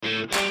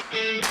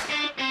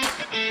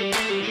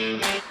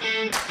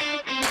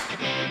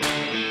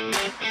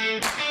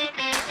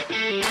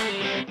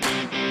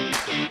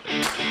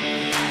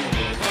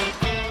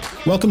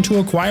Welcome to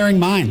Acquiring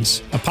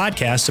Minds, a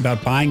podcast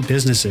about buying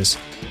businesses.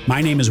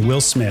 My name is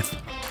Will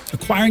Smith.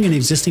 Acquiring an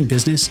existing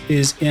business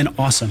is an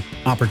awesome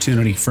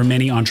opportunity for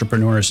many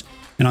entrepreneurs.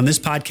 And on this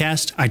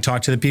podcast, I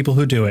talk to the people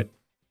who do it.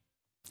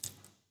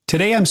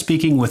 Today, I'm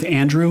speaking with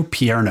Andrew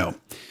Pierno.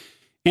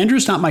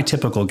 Andrew's not my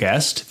typical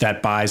guest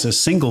that buys a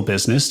single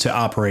business to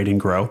operate and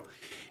grow.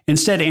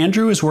 Instead,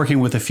 Andrew is working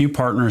with a few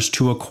partners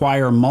to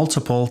acquire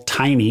multiple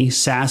tiny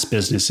SaaS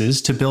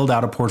businesses to build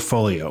out a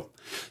portfolio.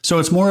 So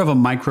it's more of a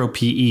micro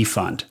PE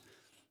fund.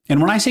 And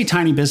when I say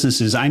tiny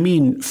businesses, I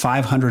mean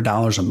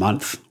 $500 a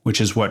month,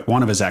 which is what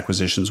one of his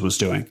acquisitions was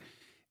doing.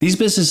 These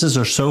businesses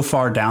are so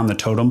far down the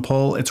totem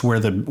pole, it's where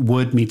the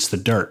wood meets the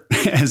dirt,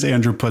 as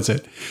Andrew puts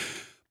it.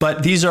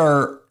 But these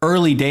are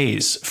early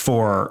days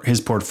for his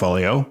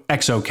portfolio.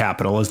 XO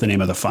Capital is the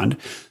name of the fund.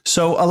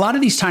 So a lot of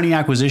these tiny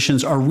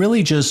acquisitions are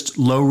really just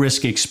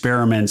low-risk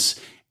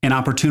experiments and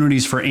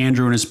opportunities for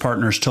Andrew and his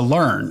partners to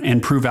learn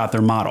and prove out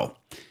their model.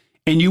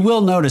 And you will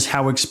notice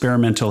how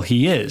experimental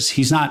he is.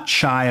 He's not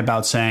shy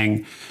about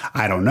saying,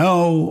 I don't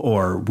know,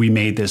 or we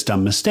made this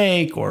dumb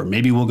mistake, or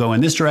maybe we'll go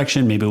in this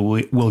direction, maybe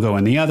we'll go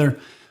in the other.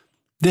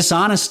 This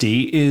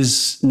honesty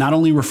is not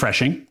only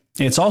refreshing,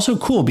 it's also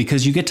cool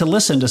because you get to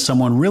listen to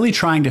someone really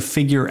trying to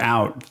figure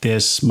out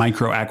this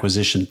micro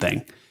acquisition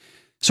thing.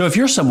 So if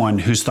you're someone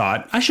who's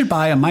thought, I should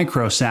buy a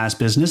micro SaaS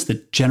business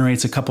that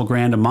generates a couple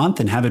grand a month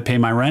and have it pay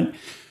my rent,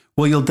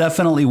 well, you'll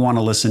definitely want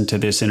to listen to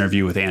this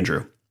interview with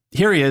Andrew.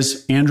 Here he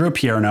is, Andrew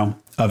Pierno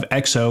of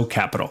XO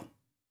Capital.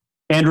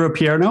 Andrew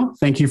Pierno,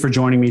 thank you for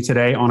joining me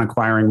today on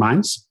Acquiring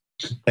Minds.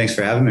 Thanks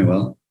for having me,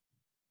 Will.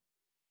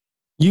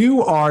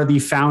 You are the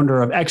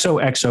founder of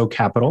XO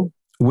Capital,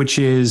 which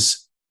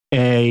is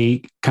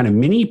a kind of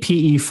mini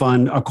PE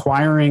fund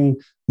acquiring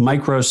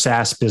micro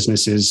SaaS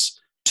businesses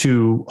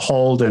to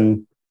hold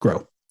and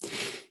grow.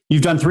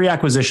 You've done 3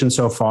 acquisitions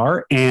so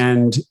far,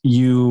 and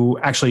you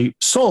actually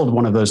sold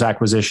one of those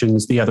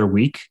acquisitions the other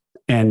week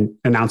and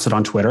announced it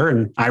on Twitter.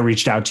 And I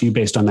reached out to you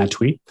based on that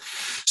tweet.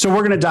 So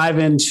we're going to dive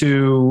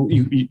into,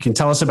 you can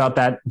tell us about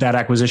that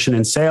acquisition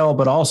and sale,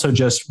 but also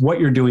just what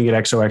you're doing at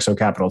XO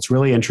Capital. It's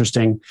really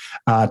interesting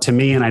to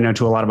me, and I know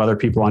to a lot of other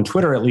people on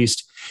Twitter at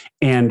least.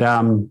 And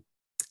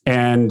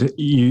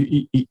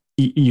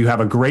you have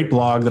a great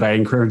blog that I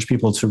encourage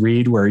people to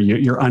read, where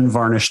your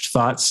unvarnished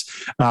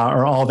thoughts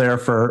are all there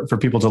for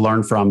people to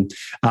learn from.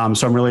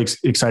 So I'm really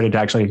excited to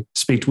actually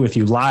speak with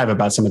you live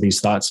about some of these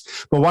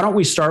thoughts. But why don't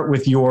we start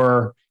with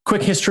your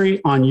quick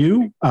history on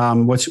you?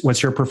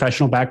 What's your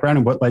professional background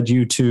and what led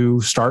you to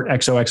start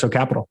XO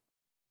Capital?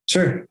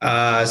 Sure.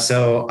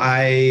 So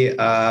I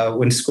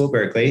went to school at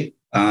Berkeley,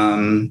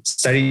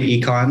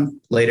 studied econ,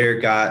 later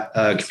got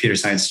a computer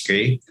science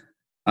degree.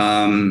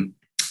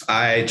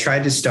 I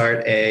tried to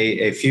start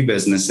a few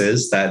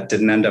businesses that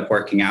didn't end up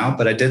working out,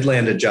 but I did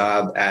land a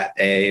job at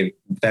a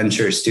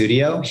venture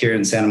studio here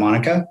in Santa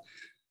Monica.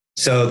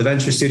 So the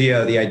venture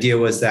studio, the idea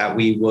was that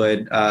we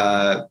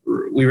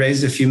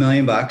raised a few $1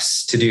 million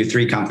to do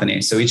 3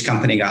 companies. So each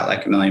company got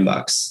like $1 million.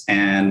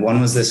 And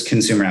one was this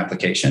consumer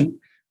application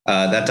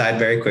that died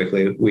very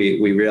quickly.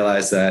 We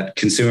realized that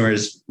consumer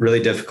is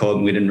really difficult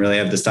and we didn't really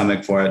have the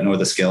stomach for it nor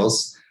the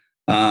skills.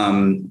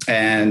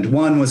 And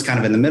one was kind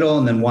of in the middle,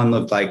 and then one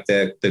looked like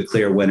the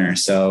clear winner.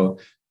 So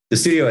the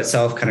studio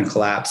itself kind of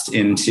collapsed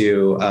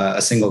into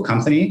a single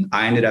company.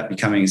 I ended up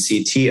becoming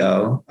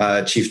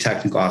CTO, Chief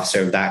Technical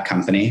Officer of that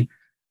company,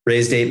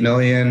 raised $8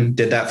 million,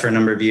 did that for a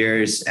number of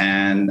years,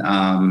 and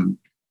kind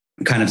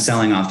of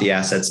selling off the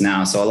assets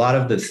now. So a lot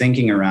of the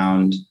thinking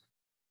around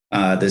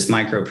this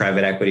micro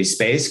private equity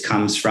space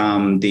comes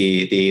from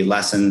the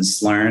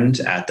lessons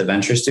learned at the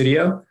venture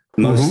studio,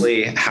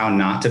 mostly how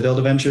not to build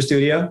a venture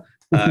studio.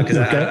 Because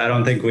I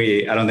don't think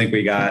we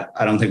got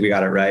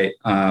it right.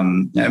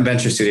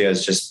 Venture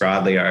studios just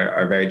broadly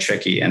are very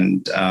tricky,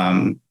 and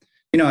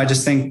I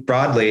just think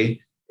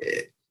broadly,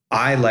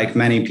 I, like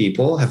many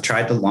people, have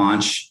tried to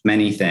launch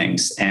many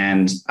things,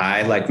 and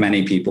I, like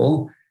many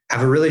people,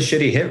 have a really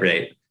shitty hit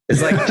rate.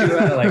 It's like 2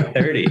 out of like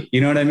 30. You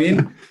know what I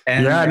mean?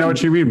 And I know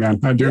what you mean, man.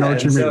 I do know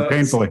what you mean,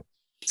 painfully.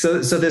 So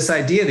this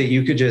idea that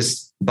you could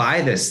just buy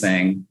this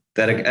thing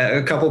that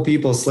a couple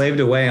people slaved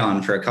away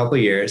on for a couple of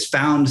years,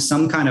 found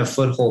some kind of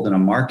foothold in a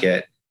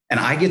market, and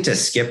I get to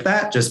skip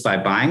that just by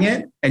buying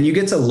it, and you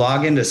get to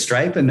log into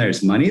Stripe and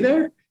there's money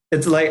there.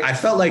 It's like I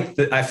felt like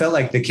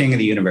the king of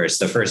the universe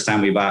the first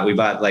time we bought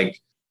the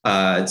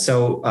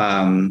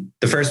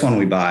first one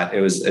we bought,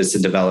 it's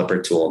a developer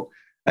tool.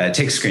 It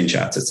takes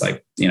screenshots. It's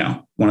like,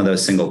 one of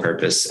those single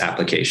purpose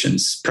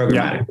applications,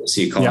 programmatic. Yeah. So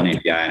you call an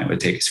API and it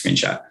would take a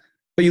screenshot.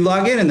 But you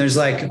log in and there's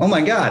like, oh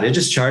my God, it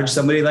just charged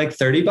somebody like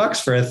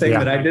 $30 for a thing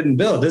that I didn't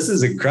build. This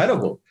is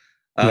incredible.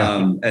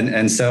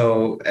 And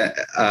so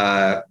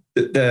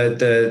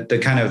the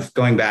kind of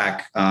going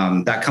back,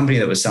 that company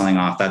that was selling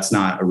off, that's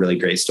not a really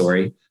great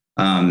story.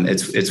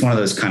 It's one of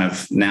those kind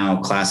of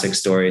now classic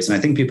stories. And I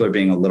think people are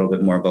being a little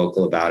bit more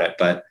vocal about it.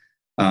 But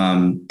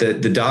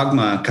the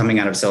dogma coming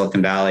out of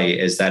Silicon Valley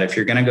is that if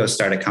you're going to go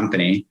start a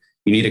company,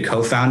 you need a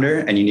co-founder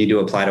and you need to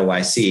apply to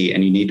YC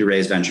and you need to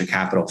raise venture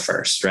capital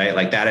first, right?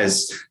 Like that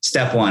is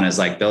step one, is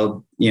like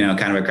build,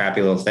 kind of a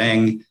crappy little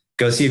thing,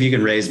 go see if you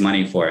can raise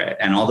money for it.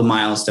 And all the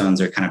milestones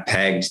are kind of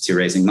pegged to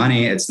raising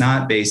money. It's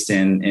not based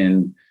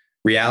in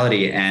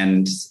reality.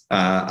 And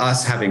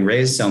us having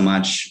raised so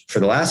much for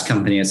the last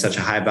company at such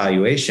a high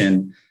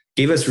valuation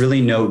gave us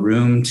really no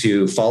room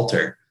to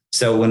falter.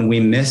 So when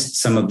we missed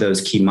some of those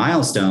key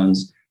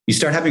milestones, you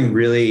start having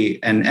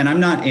really, and I'm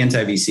not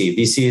anti-VC.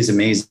 VC is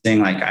amazing.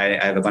 Like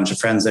I have a bunch of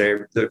friends that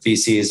are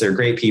VCs. They're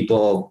great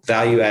people,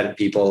 value-added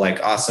people,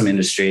 like awesome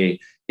industry.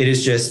 It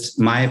is just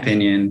my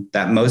opinion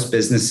that most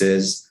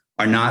businesses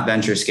are not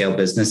venture scale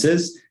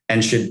businesses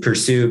and should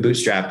pursue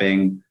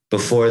bootstrapping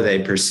before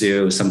they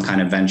pursue some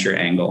kind of venture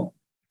angle.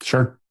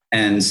 Sure.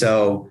 And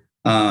so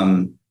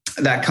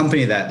that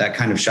company that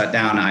kind of shut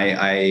down,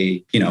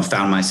 I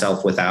found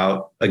myself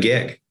without a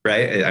gig,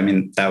 right? I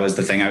mean, that was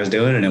the thing I was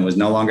doing and it was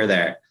no longer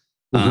there.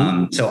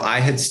 Mm-hmm. So I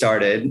had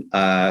started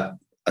a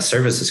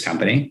services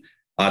company,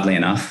 oddly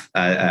enough.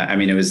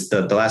 It was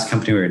the last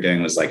company we were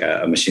doing was like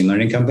a machine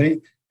learning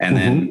company. And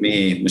then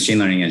me, machine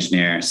learning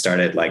engineer,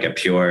 started like a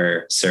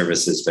pure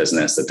services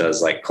business that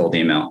does like cold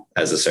email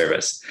as a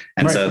service.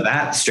 And so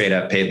that straight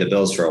up paid the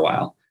bills for a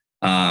while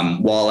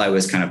I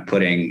was kind of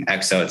putting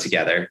XO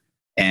together.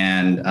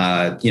 And,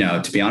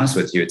 to be honest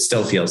with you, it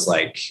still feels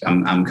like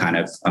I'm kind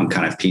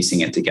of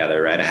piecing it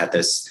together, right? I had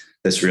this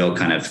real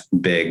kind of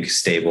big,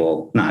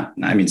 stable,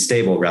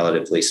 stable,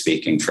 relatively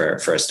speaking for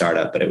a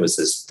startup, but it was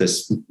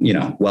this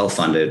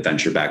well-funded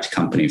venture-backed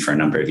company for a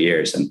number of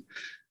years. And,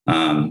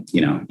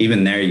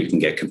 even there you can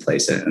get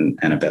complacent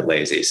and a bit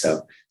lazy.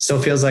 So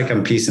still feels like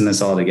I'm piecing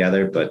this all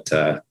together, but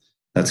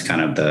that's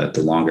kind of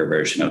the longer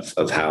version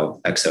of how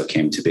XO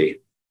came to be.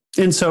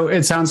 And so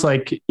it sounds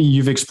like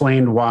you've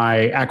explained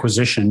why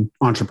acquisition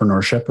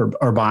entrepreneurship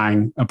or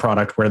buying a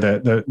product where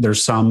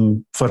there's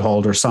some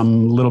foothold or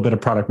some little bit of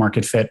product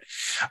market fit,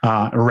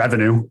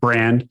 revenue,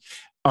 brand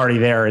already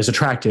there is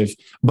attractive.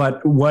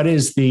 But what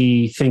is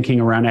the thinking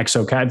around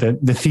XO,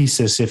 the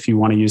thesis, if you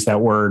want to use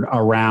that word,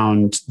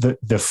 around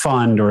the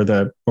fund or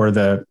the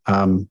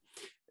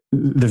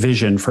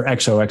vision for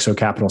XO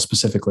Capital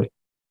specifically?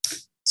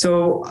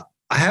 So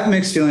I have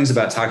mixed feelings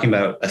about talking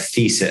about a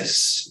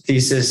thesis.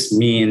 Thesis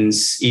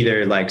means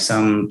either like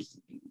some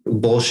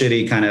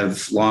bullshitty kind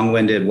of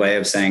long-winded way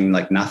of saying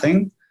like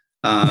nothing,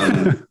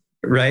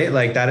 right?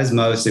 Like that is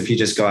most, if you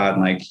just go out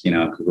and like,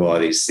 Google all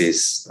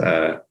these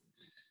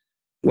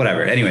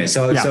whatever. Anyway,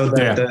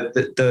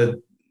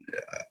 the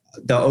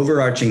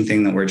overarching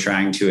thing that we're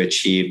trying to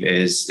achieve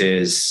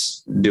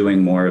is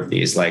doing more of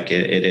these. Like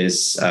it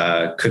is,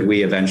 could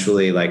we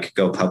eventually like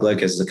go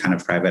public as a kind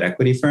of private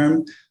equity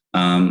firm?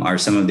 Are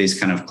some of these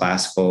kind of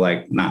classical,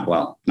 like not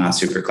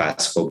super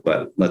classical,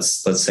 but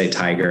let's say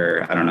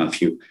Tiger. I don't know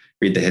if you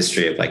read the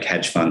history of like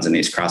hedge funds and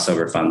these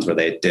crossover funds where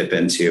they dip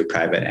into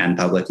private and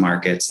public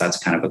markets. That's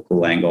kind of a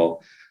cool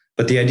angle.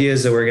 But the idea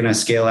is that we're going to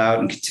scale out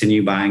and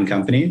continue buying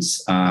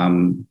companies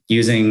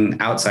using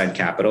outside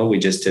capital. We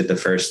just did the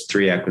first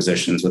 3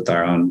 acquisitions with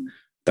our own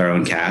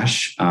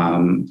cash,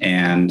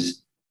 and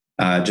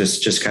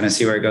just kind of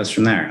see where it goes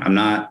from there. I'm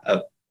not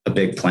a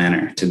big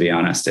planner, to be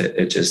honest.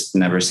 It just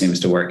never seems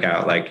to work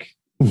out like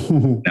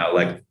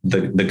like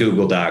the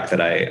Google Doc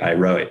that I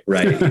wrote,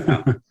 right?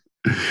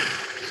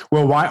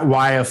 Well,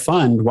 why a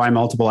fund? Why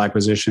multiple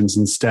acquisitions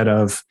instead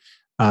of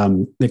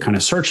the kind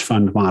of search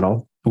fund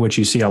model, which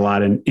you see a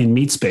lot in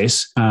meat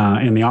space,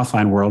 in the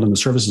offline world, in the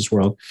services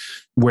world,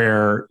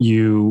 where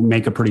you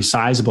make a pretty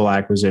sizable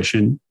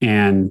acquisition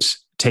and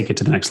take it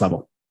to the next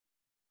level?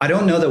 I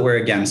don't know that we're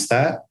against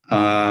that.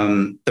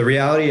 The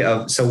reality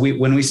of,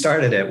 when we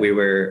started it, we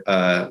were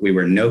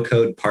No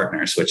Code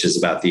Partners, which is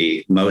about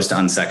the most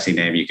unsexy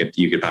name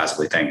you could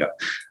possibly think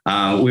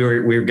of. We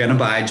were going to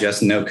buy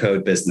just no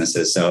code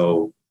businesses.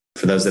 So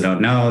for those that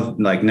don't know,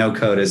 like no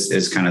code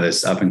is kind of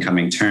this up and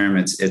coming term.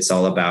 It's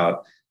all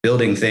about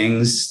building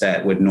things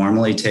that would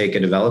normally take a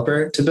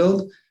developer to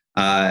build,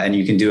 and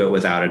you can do it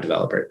without a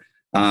developer.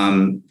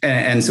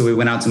 And so we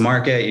went out to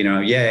market,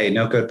 yay,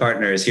 No Code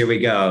Partners, here we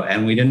go.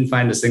 And we didn't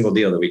find a single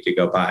deal that we could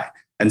go buy.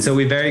 And so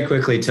we very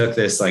quickly took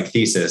this like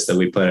thesis that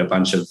we put a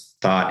bunch of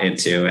thought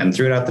into and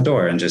threw it out the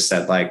door and just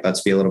said like,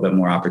 let's be a little bit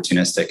more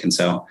opportunistic. And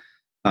so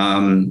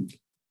I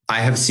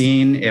have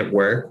seen it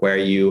work where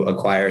you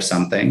acquire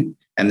something,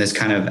 and this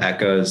kind of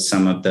echoes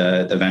some of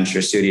the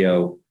venture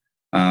studio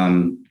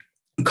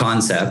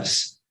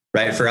concepts.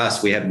 Right. For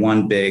us, we had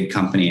one big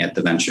company at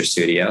the venture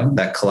studio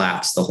that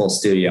collapsed the whole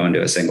studio into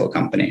a single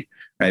company.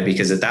 Right.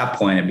 Because at that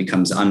point, it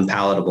becomes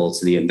unpalatable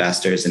to the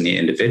investors in the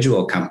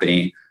individual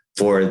company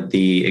for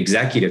the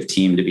executive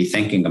team to be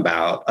thinking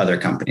about other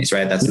companies.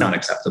 Right. That's not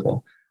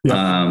acceptable.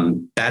 Yeah.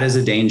 That is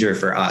a danger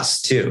for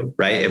us, too.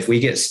 Right. If we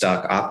get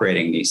stuck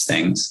operating these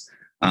things,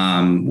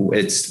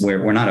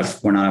 we're not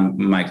a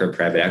micro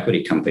private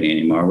equity company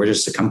anymore. We're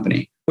just a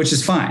company, which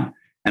is fine.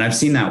 And I've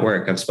seen that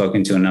work. I've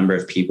spoken to a number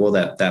of people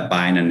that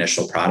buy an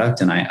initial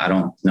product. And I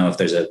don't know if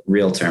there's a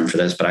real term for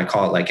this, but I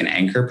call it like an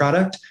anchor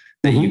product,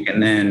 that you can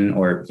then,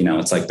 or,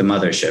 it's like the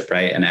mothership,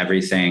 right? And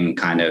everything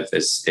kind of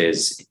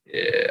is,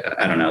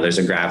 I don't know, there's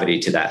a gravity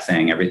to that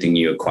thing. Everything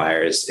you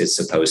acquire is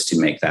supposed to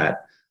make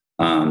that,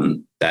 I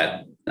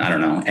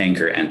don't know,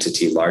 anchor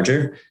entity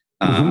larger.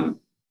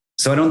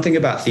 So I don't think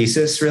about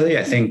thesis really.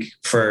 I think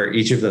for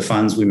each of the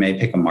funds, we may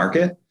pick a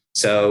market.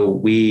 So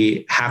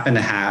we happen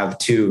to have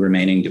 2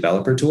 remaining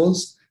developer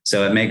tools.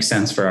 So it makes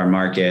sense for our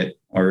market,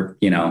 or,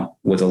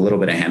 with a little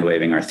bit of hand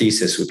waving, our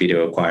thesis would be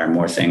to acquire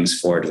more things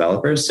for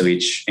developers. So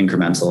each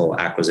incremental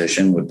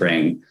acquisition would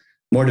bring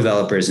more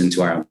developers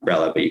into our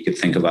umbrella. But you could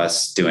think of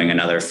us doing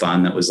another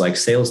fund that was like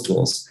sales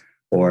tools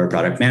or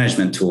product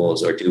management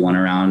tools, or do one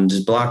around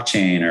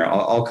blockchain, or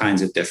all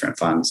kinds of different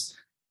funds.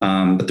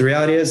 But the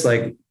reality is,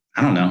 like,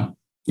 I don't know,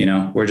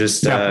 we're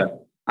just,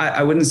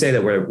 I wouldn't say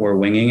that we're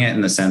winging it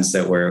in the sense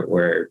that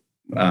we're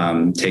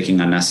taking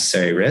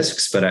unnecessary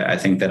risks, but I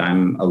think that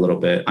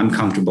I'm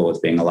comfortable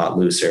with being a lot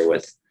looser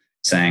with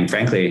saying,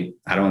 frankly,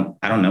 I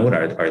don't know what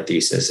our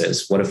thesis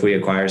is. What if we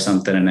acquire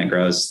something and it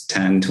grows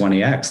 10,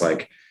 20x?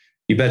 Like,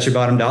 you bet your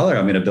bottom dollar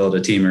I'm going to build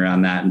a team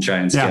around that and try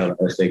and scale it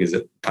as big as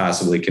it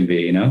possibly can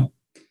be,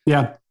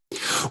 Yeah.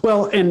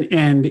 Well,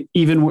 and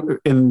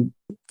even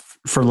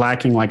for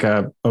lacking like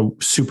a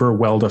super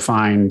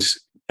well-defined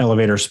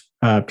elevator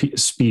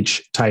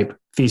speech type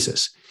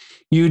thesis,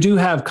 you do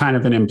have kind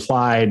of an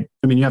implied,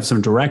 you have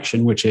some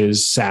direction, which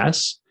is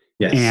SaaS.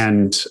 Yes.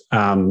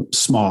 And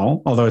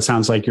small, although it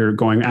sounds like you're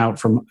going out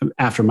from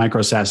after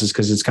micro SaaS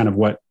because it's kind of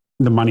what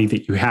the money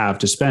that you have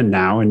to spend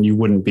now, and you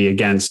wouldn't be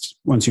against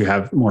once you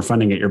have more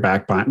funding at your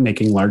back by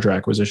making larger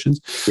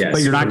acquisitions. Yes,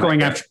 but you're not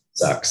going after.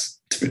 Sucks.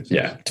 To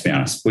be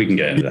honest, we can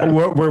get into that.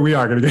 Where we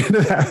are going to get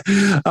into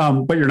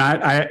that. But you're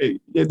not,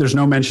 there's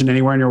no mention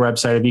anywhere on your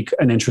website of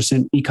an interest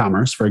in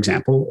e-commerce, for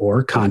example,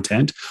 or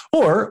content,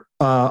 or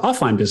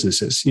offline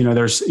businesses.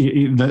 There's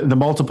the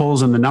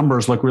multiples and the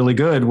numbers look really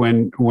good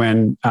when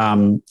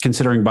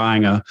considering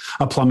buying a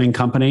plumbing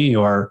company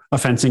or a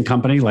fencing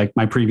company like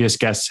my previous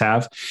guests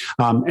have.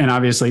 And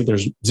obviously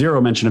there's zero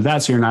mention of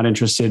that. So you're not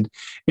interested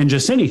in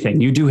just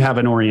anything. You do have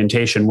an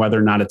orientation, whether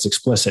or not it's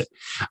explicit.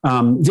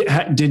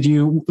 Did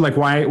you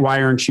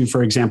why aren't you,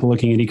 for example,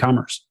 looking at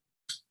e-commerce?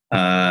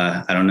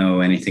 I don't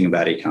know anything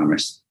about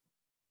e-commerce.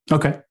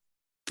 Okay.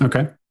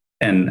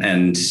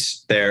 And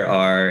there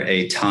are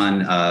a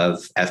ton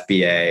of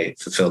FBA,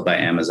 fulfilled by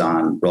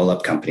Amazon,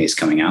 roll-up companies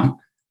coming out.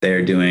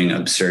 They're doing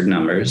absurd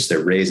numbers.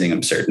 They're raising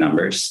absurd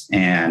numbers.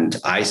 And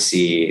I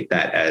see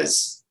that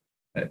as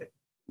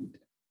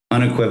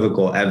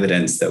unequivocal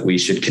evidence that we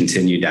should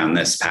continue down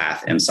this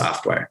path in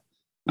software.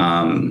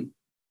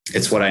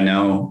 It's what I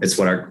know. It's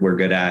what we're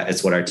good at.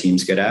 It's what our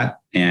team's good at.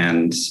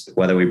 And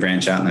whether we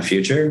branch out in the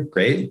future,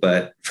 great.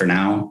 But for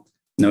now,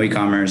 no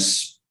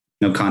e-commerce,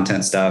 no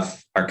content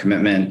stuff. Our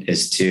commitment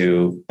is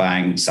to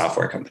buying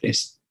software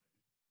companies.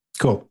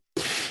 Cool.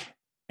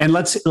 And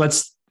let's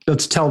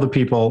tell the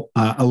people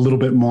a little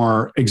bit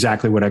more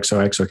exactly what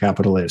XO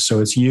Capital is. So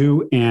it's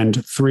you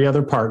and 3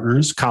 other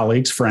partners,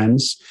 colleagues,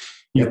 friends.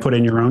 You put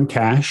in your own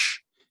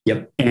cash.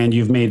 Yep. And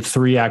you've made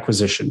 3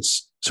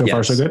 acquisitions. So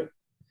far, so good?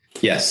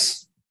 Yes.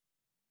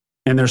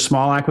 And they're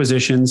small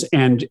acquisitions.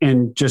 And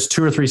in just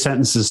 2 or 3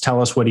 sentences,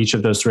 tell us what each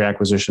of those 3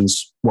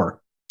 acquisitions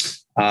were.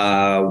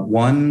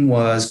 One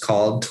was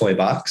called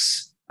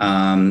Toybox.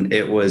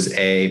 It was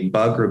a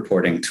bug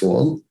reporting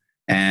tool,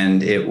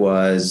 and it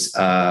was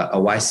a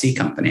YC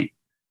company,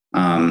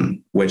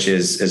 which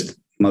is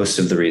most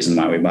of the reason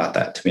why we bought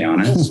that, to be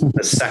honest.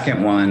 The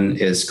second one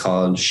is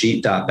called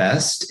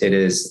Sheet.best. It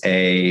is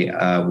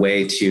a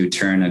way to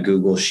turn a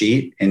Google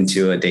Sheet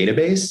into a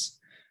database.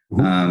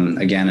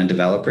 Again, a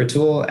developer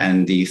tool.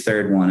 And the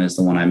third one is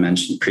the one I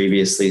mentioned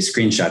previously,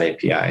 Screenshot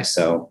API.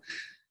 So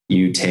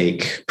you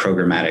take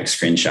programmatic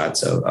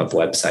screenshots of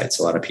websites.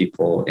 A lot of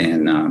people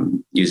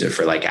use it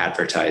for like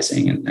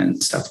advertising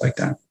and stuff like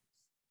that.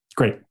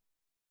 Great.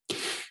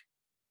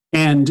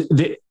 And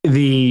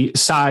the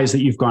size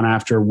that you've gone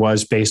after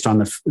was based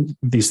on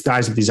the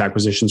size of these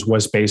acquisitions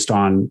was based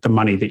on the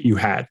money that you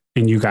had.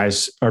 And you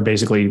guys are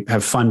basically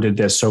have funded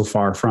this so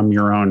far from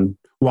your own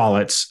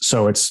wallets.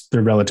 So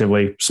they're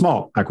relatively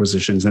small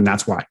acquisitions, and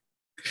that's why.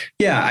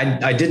 Yeah,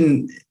 I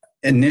didn't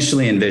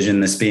initially envision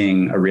this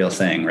being a real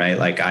thing, right?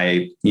 Like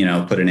I,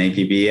 put an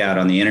APB out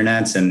on the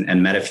internet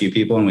and met a few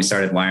people, and we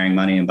started wiring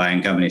money and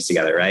buying companies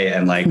together, right?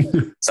 And like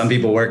some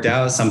people worked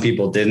out, some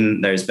people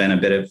didn't. There's been a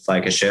bit of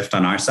like a shift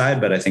on our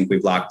side, but I think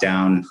we've locked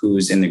down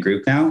who's in the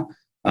group now.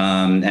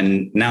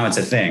 And now it's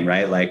a thing,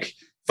 right? Like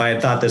if I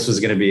had thought this was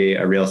going to be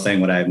a real thing,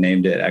 would I have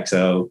named it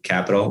XO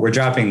Capital? We're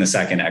dropping the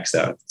second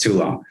XO, too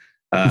long.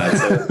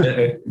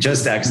 So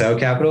just XO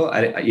Capital.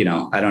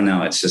 I don't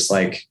know. It's just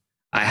like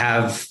I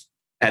have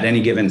at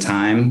any given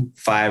time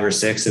 5 or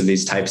 6 of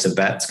these types of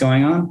bets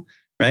going on,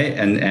 right?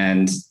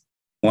 And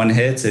one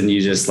hits, and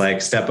you just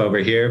like step over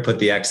here, put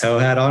the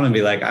XO hat on, and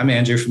be like, "I'm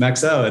Andrew from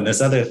XO, and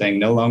this other thing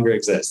no longer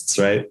exists,"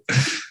 right?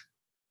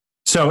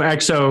 So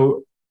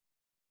XO,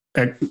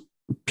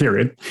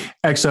 period.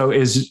 XO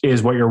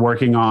is what you're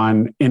working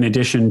on in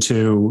addition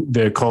to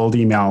the cold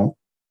email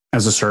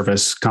as a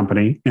service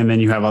company. And then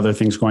you have other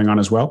things going on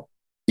as well?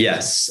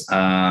 Yes.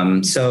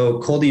 So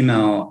cold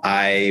email,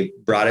 I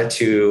brought it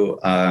to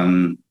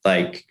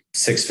like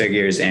 6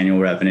 figures annual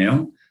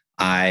revenue.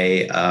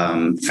 I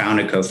found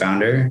a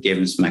co-founder, gave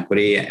him some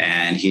equity,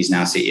 and he's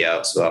now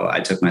CEO. So I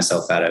took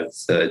myself out of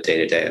the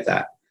day-to-day of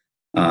that.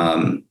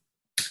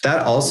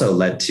 That also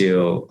led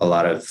to a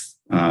lot of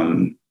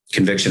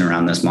conviction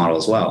around this model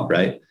as well,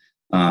 right?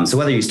 So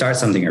whether you start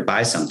something or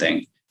buy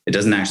something, it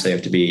doesn't actually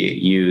have to be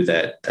you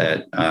that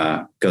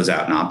goes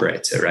out and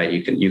operates it, right?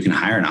 You can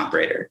hire an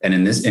operator, and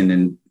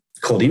in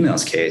cold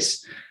email's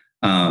case,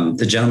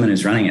 the gentleman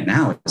who's running it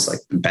now is like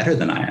better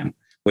than I am,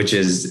 which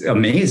is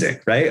amazing,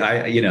 right?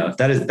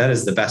 That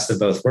is the best of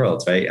both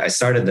worlds, right? I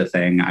started the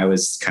thing, I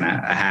was kind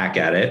of a hack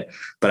at it,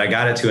 but I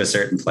got it to a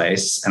certain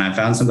place, and I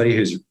found somebody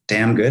who's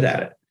damn good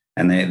at it,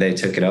 and they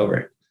took it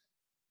over.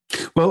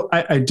 Well,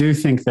 I do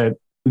think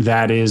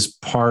that is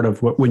part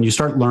of what, when you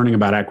start learning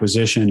about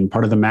acquisition,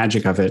 part of the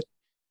magic of it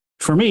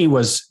for me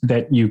was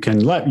that you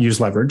can use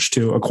leverage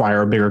to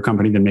acquire a bigger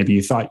company than maybe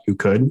you thought you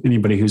could.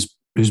 Anybody who's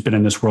been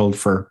in this world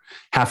for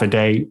half a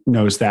day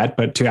knows that,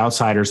 but to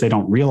outsiders, they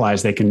don't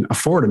realize they can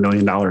afford $1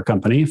 million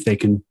company if they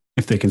can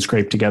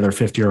scrape together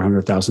 $50,000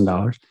 or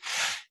 $100,000.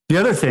 The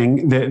other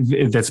thing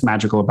that's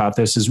magical about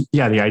this is,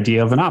 the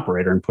idea of an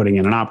operator and putting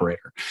in an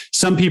operator.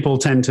 Some people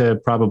tend to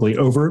probably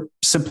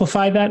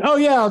oversimplify that. Oh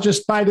yeah, I'll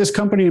just buy this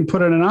company and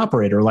put in an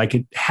operator. Like,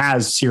 it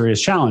has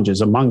serious challenges,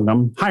 among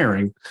them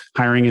hiring.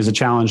 Hiring is a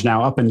challenge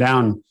now up and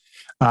down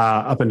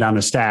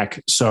the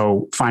stack.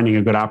 So finding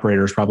a good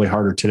operator is probably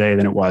harder today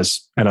than it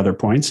was at other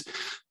points.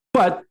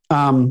 But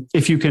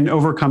if you can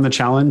overcome the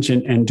challenge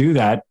and do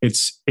that,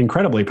 it's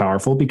incredibly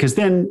powerful, because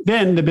then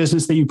the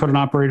business that you put an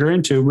operator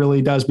into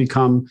really does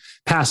become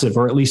passive,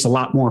 or at least a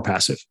lot more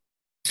passive.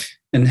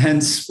 And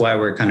hence why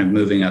we're kind of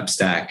moving up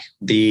stack.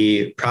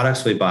 The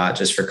products we bought,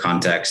 just for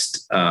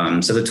context.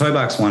 So the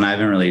Toybox one, I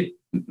haven't really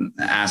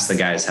asked the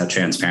guys how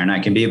transparent I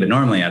can be, but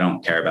normally I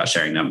don't care about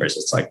sharing numbers.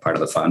 It's like part of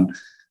the fun.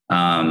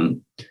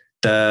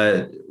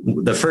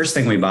 The first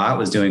thing we bought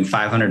was doing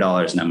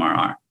 $500 in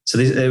MRR. So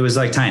it was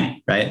like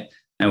tiny, right?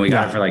 And we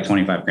got it for like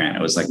 25 grand.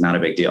 It was like not a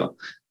big deal.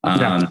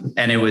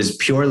 And it was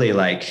purely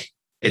like,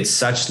 it's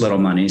such little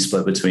money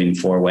split between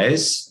 4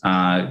 ways.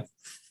 I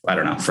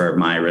don't know, for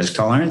my risk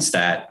tolerance,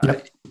 that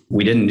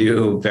we didn't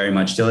do very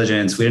much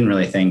diligence. We didn't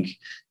really think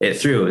it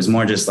through. It was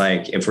more just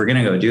like, if we're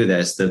going to go do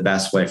this, the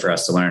best way for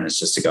us to learn is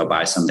just to go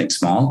buy something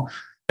small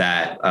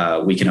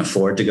that we can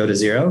afford to go to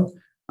zero,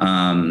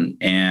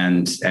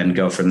 and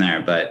go from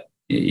there. But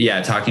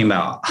talking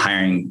about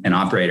hiring an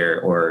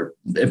operator or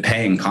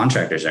paying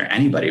contractors or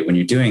anybody, when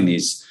you're doing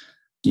these,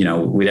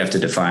 we'd have to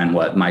define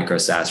what micro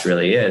SaaS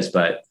really is,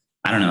 but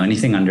I don't know,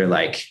 anything under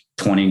like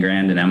 20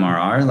 grand in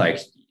MRR, like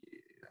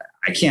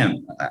I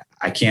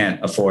can't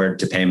afford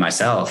to pay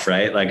myself,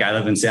 right? Like, I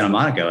live in Santa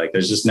Monica, like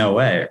there's just no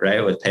way,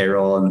 right? With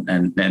payroll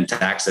and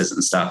taxes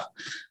and stuff.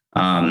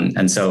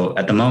 And so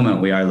at the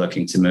moment we are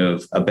looking to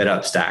move a bit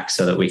up stack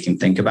so that we can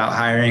think about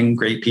hiring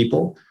great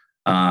people,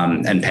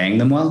 and paying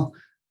them well.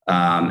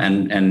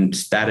 And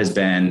that has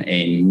been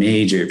a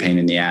major pain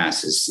in the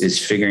ass, is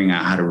figuring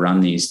out how to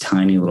run these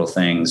tiny little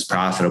things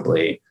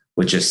profitably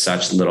with just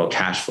such little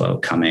cash flow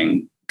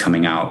coming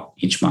out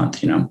each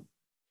month,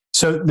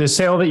 So the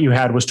sale that you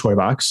had was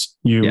Toybox.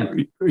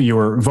 You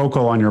were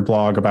vocal on your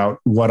blog about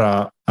what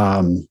a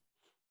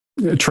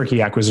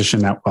tricky acquisition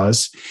that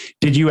was.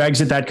 Did you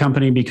exit that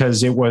company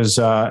because it was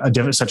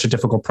such a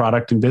difficult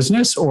product and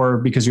business, or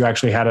because you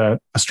actually had a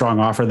strong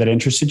offer that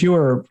interested you?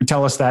 Or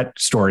tell us that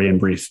story in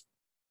brief.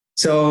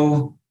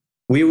 So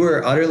we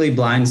were utterly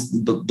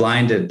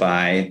blinded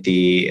by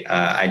the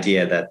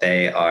idea that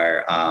they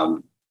were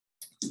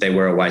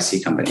a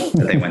YC company,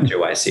 that they went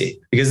through YC,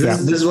 because this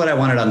is what I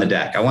wanted on the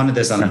deck. I wanted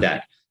this on the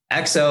deck.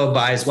 XO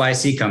buys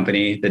YC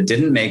company that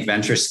didn't make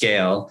venture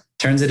scale,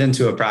 turns it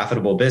into a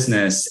profitable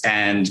business,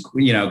 and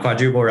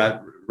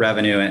quadruple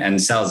revenue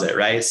and sells it.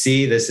 Right?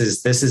 See, this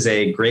is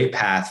a great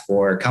path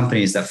for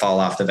companies that fall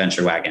off the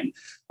venture wagon.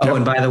 Oh,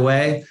 and by the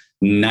way,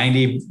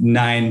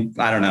 99,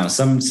 I don't know,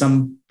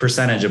 some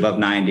percentage above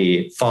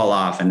 90 fall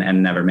off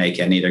and never make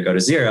it, and either go to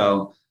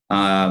zero.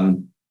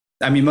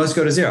 Most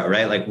go to zero,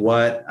 right? Like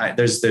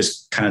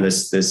there's kind of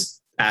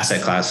this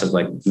asset class of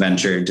like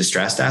venture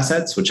distressed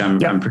assets, which I'm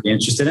pretty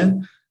interested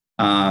in.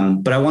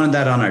 But I wanted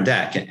that on our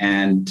deck.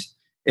 And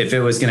if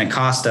it was going to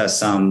cost us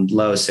some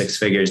low 6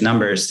 figures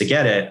numbers to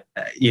get it,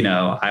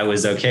 I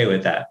was okay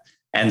with that.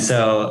 And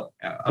so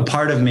a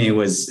part of me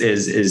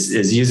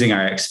is using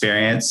our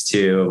experience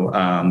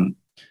to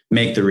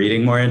make the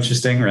reading more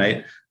interesting,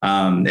 right?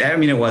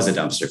 It was a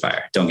dumpster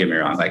fire. Don't get me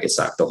wrong. Like, it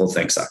sucked. The whole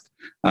thing sucked.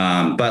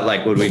 But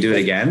like, would we do it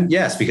again?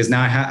 Yes, because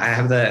now I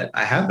have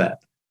that.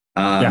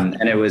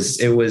 And it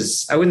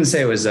was, I wouldn't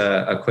say it was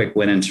a quick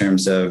win in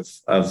terms of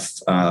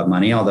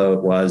money, although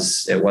it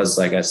was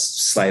like a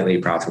slightly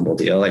profitable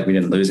deal. Like, we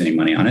didn't lose any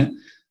money on it.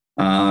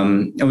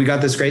 And we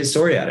got this great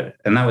story out of it,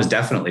 and that was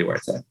definitely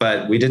worth it.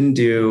 But we didn't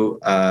do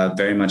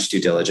very much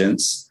due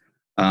diligence.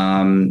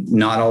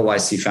 Not all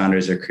YC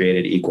founders are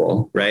created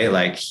equal, right?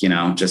 Like,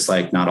 just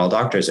like not all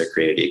doctors are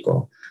created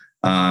equal.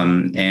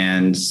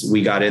 And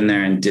we got in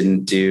there and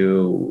didn't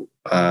do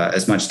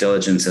as much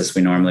diligence as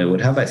we normally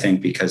would have, I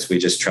think, because we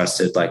just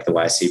trusted like the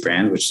YC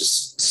brand, which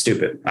is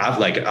stupid.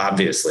 Like,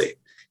 obviously,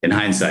 in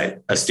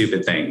hindsight, a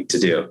stupid thing to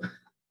do.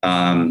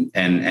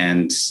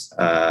 And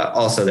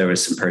also there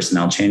was some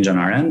personnel change on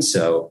our end.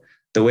 So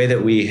the way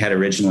that we had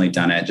originally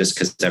done it, just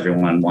because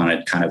everyone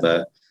wanted kind of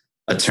a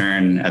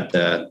turn at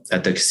the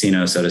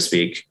casino, so to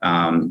speak,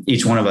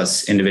 each one of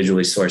us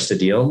individually sourced a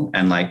deal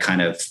and like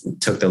kind of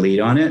took the lead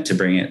on it to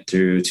bring it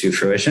through to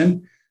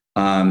fruition.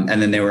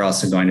 And then they were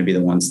also going to be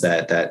the ones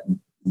that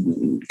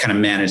kind of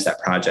manage that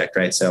project,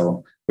 right?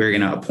 So we were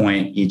going to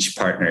appoint each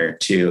partner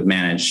to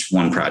manage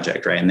one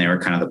project, right? And they were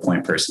kind of the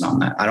point person on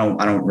that. I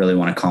don't really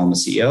want to call him a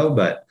CEO,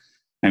 but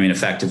I mean,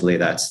 effectively,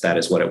 that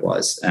is what it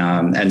was.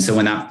 And so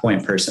when that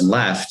point person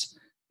left,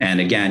 and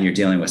again, you're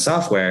dealing with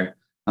software,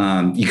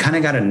 you kind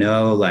of got to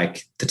know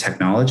like the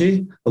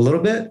technology a little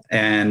bit.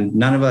 And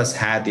none of us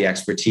had the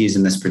expertise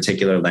in this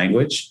particular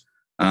language,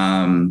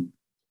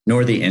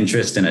 nor the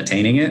interest in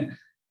attaining it.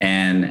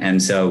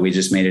 And so we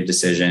just made a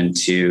decision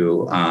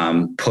to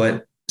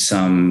put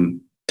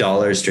some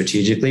dollars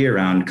strategically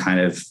around kind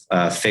of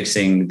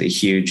fixing the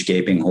huge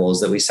gaping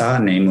holes that we saw,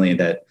 namely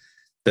that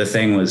the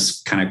thing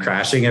was kind of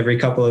crashing every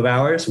couple of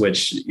hours,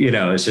 which, you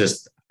know, is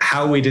just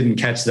how we didn't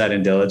catch that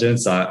in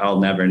diligence. I'll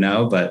never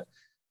know. But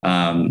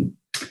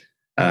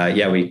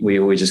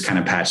we just kind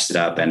of patched it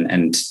up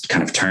and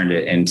kind of turned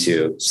it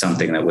into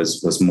something that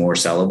was more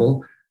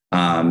sellable,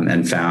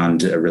 and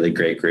found a really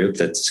great group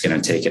that's going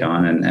to take it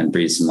on and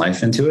breathe some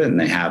life into it. And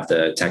they have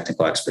the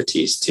technical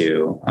expertise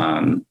to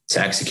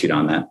execute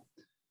on that.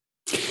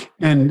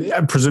 And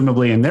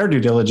presumably in their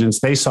due diligence,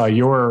 they saw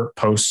your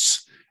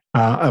posts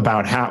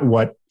about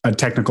what a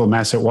technical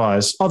mess it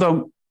was.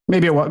 Although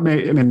maybe it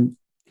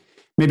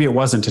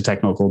wasn't a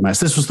technical mess.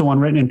 This was the one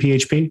written in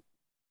PHP.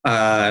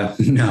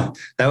 No,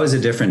 that was a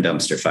different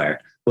dumpster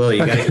fire. Well,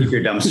 you got to keep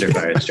your dumpster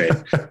fire straight.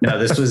 No,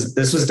 this was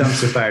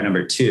dumpster fire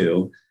number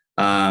 2.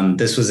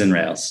 This was in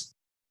Rails.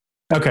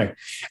 Okay.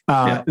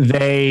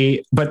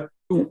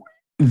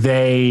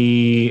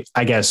 They,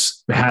 I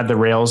guess, had the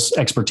Rails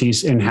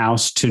expertise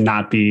in-house to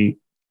not be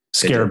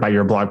scared by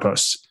your blog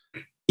posts.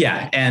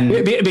 Yeah.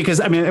 And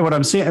because I mean, what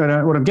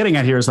I'm getting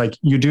at here is like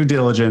you do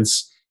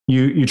diligence,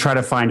 you try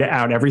to find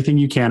out everything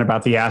you can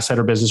about the asset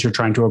or business you're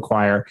trying to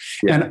acquire.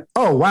 Yeah. And,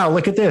 oh, wow,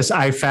 look at this.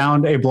 I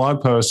found a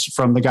blog post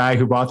from the guy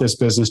who bought this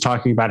business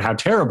talking about how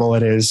terrible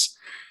it is.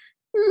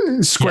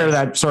 Square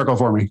that circle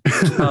for me.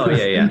 Oh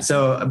yeah.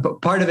 So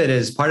part of it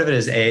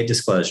is a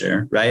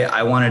disclosure, right?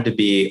 I wanted to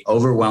be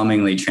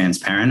overwhelmingly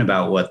transparent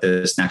about what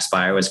this next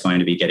buyer was going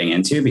to be getting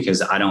into,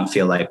 because I don't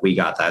feel like we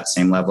got that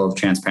same level of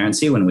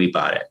transparency when we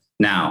bought it.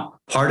 Now,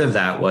 part of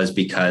that was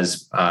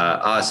because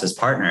us as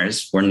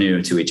partners were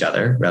new to each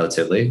other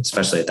relatively,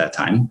 especially at that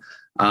time.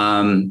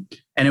 And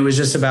it was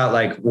just about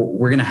like,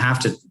 we're going to have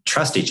to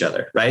trust each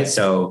other, right?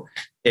 So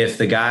if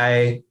the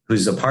guy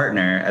who's a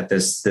partner at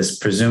this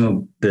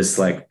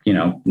like, you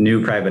know,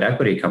 new private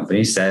equity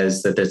company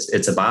says that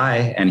it's a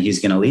buy and he's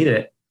going to lead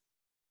it,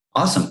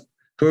 awesome.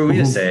 Who are we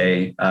to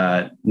say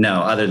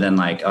no, other than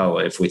like, oh,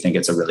 if we think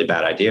it's a really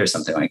bad idea or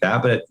something like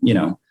that. But, you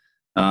know,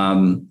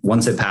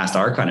 once it passed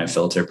our kind of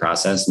filter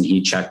process and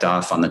he checked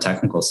off on the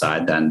technical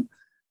side, then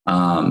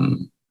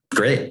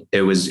great.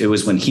 It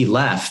was when he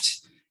left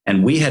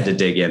and we had to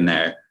dig in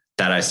there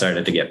that I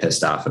started to get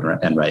pissed off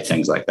and write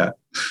things like that.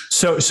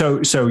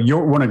 So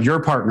you're one of your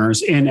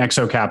partners in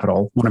Exo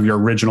Capital, one of your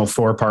original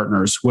 4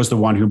 partners, was the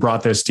one who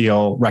brought this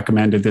deal,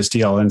 recommended this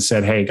deal, and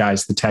said, "Hey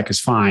guys, the tech is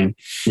fine."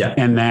 Yeah.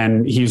 And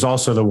then he's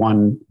also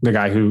the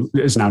guy who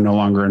is now no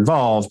longer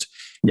involved.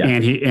 Yeah.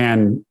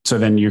 And so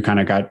then you kind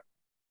of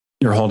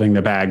you're holding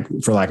the bag,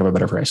 for lack of a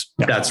better phrase.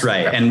 Yeah. That's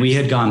right. And we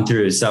had gone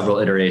through several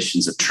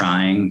iterations of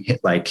trying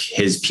like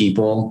his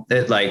people.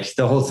 Like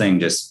the whole thing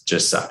just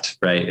sucked,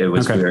 right? It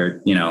was, okay.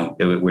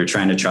 We're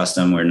trying to trust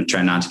him. We're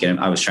trying not to get him.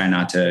 I was trying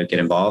not to get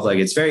involved. Like,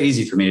 it's very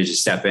easy for me to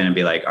just step in and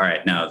be like, all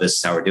right, no, this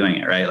is how we're doing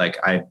it. Right. Like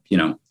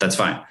that's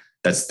fine.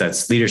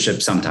 That's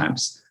leadership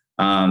sometimes.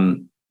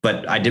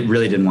 But I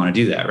really didn't want to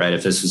do that. Right.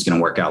 If this was going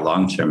to work out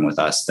long-term with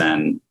us,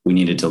 then we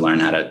needed to learn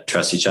how to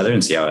trust each other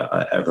and see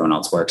how everyone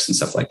else works and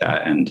stuff like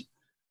that. And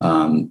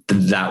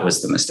that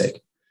was the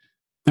mistake.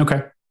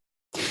 Okay.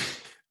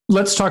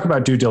 Let's talk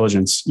about due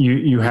diligence.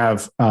 You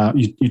have,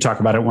 you talk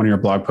about it in one of your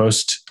blog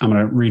posts. I'm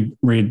going to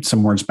read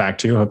some words back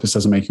to you. I hope this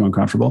doesn't make you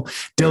uncomfortable.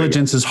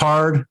 Diligence is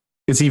hard.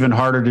 It's even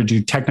harder to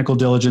do technical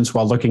diligence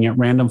while looking at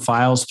random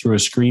files through a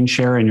screen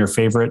share in your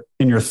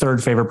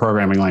third favorite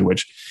programming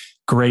language.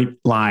 Great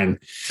line.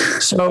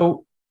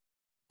 So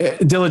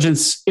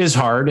diligence is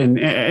hard, and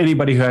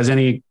anybody who has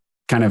any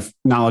kind of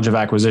knowledge of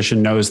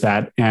acquisition knows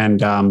that.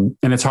 And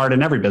it's hard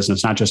in every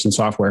business, not just in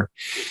software.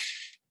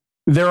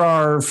 there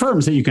are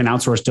firms that you can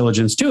outsource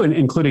diligence to,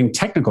 including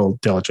technical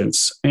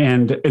diligence.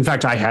 And in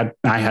fact, I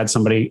had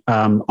somebody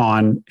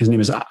on. His name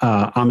is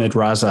Ahmed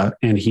Raza,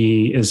 and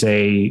he has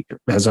a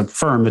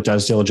firm that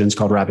does diligence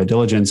called Rapid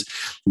Diligence.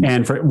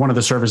 And for one of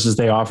the services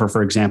they offer,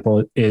 for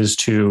example, is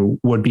to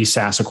would-be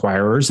SaaS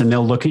acquirers, and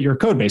they'll look at your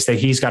code base.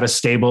 He's got a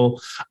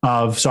stable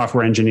of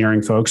software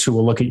engineering folks who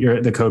will look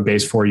at the code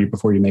base for you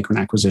before you make an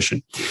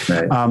acquisition.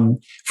 Right.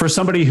 For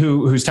somebody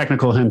who's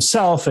technical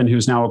himself and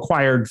who's now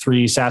acquired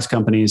 3 SaaS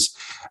companies,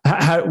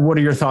 what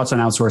are your thoughts on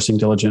outsourcing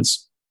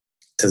diligence?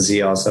 Does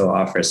he also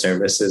offer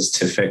services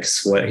to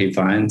fix what he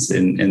finds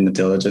in the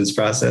diligence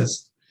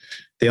process?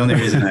 The only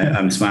reason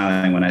I'm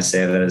smiling when I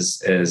say that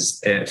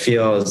is it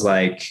feels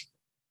like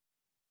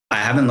I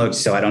haven't looked,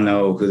 so I don't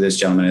know who this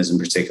gentleman is in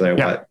particular,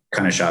 what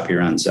kind of shop he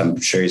runs. I'm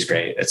sure he's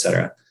great, et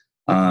cetera.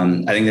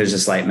 I think there's a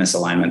slight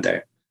misalignment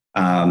there.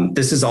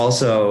 This is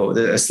also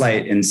a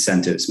slight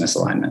incentives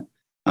misalignment.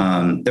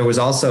 There was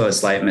also a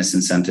slight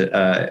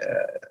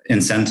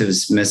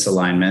incentives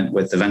misalignment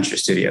with the venture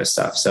studio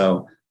stuff.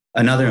 So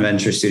another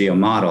venture studio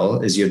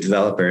model is you have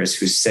developers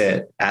who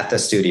sit at the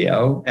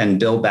studio and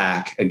bill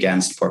back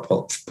against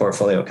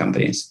portfolio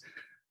companies.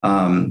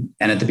 And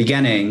at the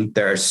beginning,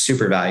 they're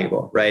super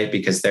valuable, right?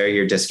 Because they're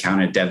your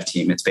discounted dev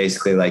team. It's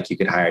basically like you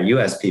could hire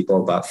US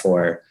people, but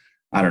for,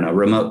 I don't know,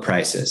 remote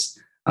prices.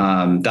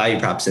 Value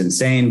prop's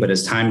insane, but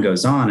as time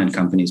goes on and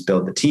companies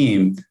build the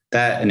team,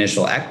 that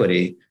initial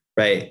equity,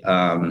 right,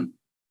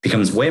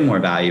 becomes way more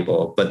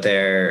valuable, but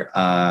their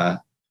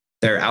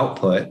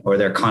output or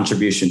their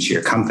contribution to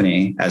your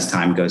company as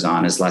time goes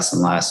on is less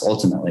and less,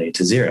 ultimately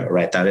to zero,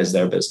 right? That is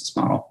their business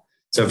model.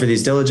 So for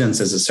these diligence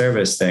as a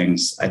service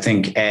things, I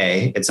think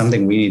it's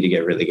something we need to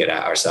get really good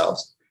at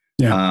ourselves.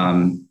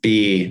 Yeah.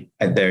 B,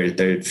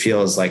 there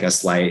feels like a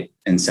slight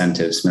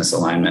incentives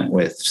misalignment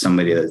with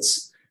somebody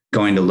that's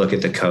going to look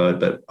at the code,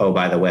 but oh,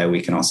 by the way,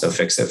 we can also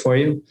fix it for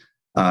you.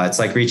 It's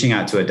like reaching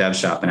out to a dev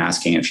shop and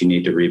asking if you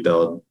need to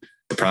rebuild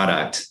the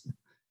product.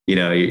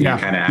 You're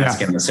kind of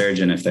asking the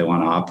surgeon if they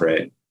want to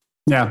operate.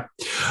 Yeah.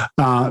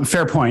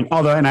 Fair point.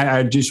 Although, and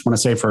I just want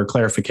to say for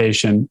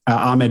clarification,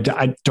 Ahmed,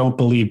 I don't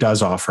believe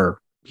does offer.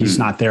 He's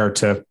not there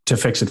to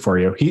fix it for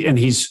you.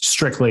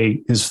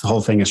 His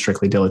whole thing is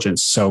strictly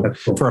diligence. So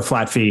cool. For a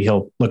flat fee,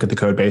 he'll look at the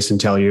code base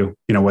and tell you,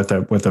 what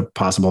the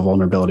possible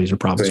vulnerabilities or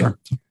problems are.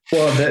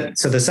 Well,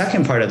 so the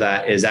second part of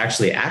that is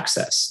actually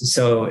access.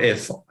 So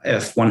if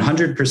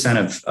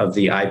 100% of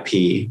the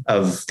IP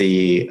of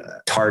the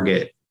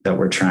target that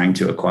we're trying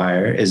to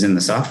acquire is in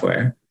the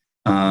software,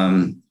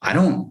 I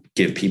don't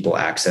give people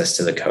access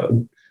to the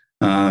code.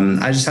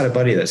 I just had a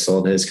buddy that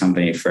sold his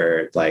company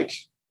for like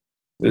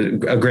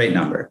a great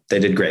number. They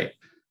did great.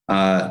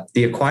 The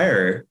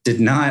acquirer did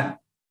not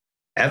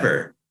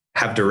ever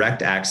have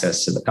direct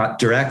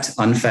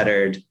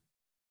unfettered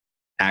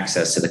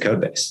access to the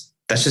code base.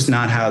 That's just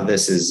not how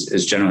this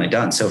is generally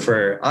done. So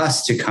for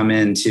us to come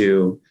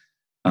into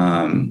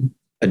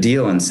a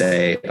deal and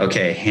say,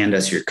 okay, hand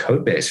us your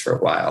code base for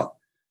a while,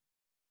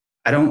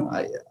 I don't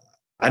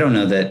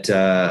know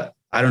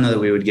that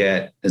we would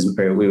get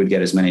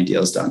as many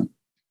deals done.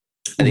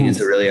 I think it's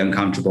a really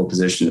uncomfortable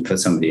position to put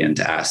somebody in,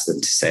 to ask them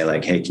to say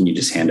like, hey, can you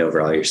just hand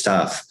over all your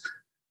stuff?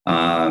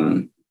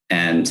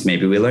 And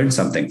maybe we learn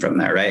something from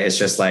that, right? It's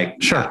just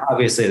like, sure.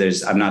 Obviously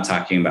I'm not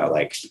talking about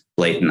like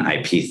blatant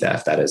IP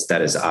theft. That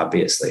is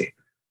obviously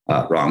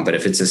wrong. But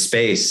if it's a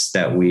space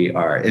that we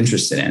are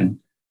interested in,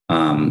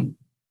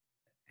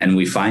 and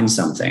we find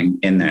something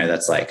in there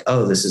that's like,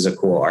 oh, this is a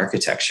cool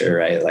architecture,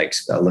 right? Like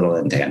a little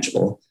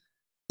intangible.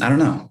 I don't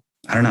know.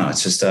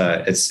 It's just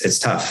it's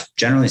tough.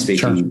 Generally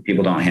speaking, sure.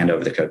 People don't hand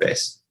over the code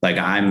base. Like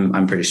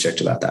I'm pretty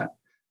strict about that.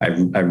 I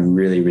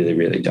really, really,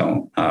 really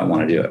don't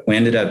want to do it. We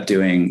ended up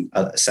doing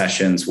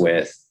sessions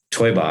with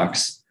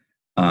Toybox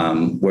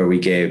where we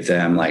gave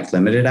them like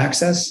limited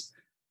access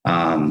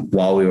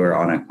while we were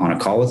on a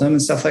call with them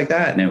and stuff like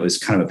that. And it was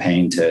kind of a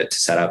pain to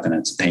set up, and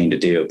it's a pain to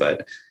do,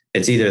 but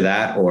it's either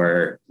that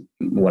or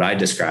what I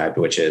described,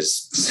 which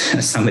is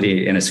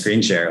somebody in a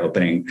screen share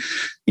opening,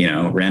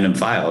 random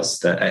files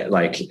that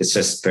it's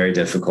just very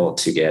difficult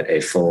to get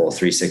a full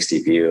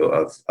 360 view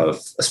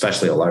of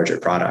especially a larger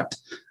product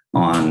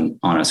on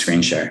a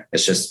screen share.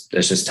 It's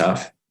just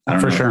tough. I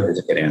don't know if there's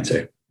a good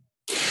answer.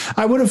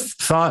 I would have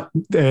thought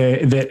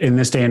that in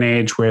this day and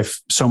age, with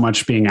so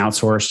much being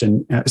outsourced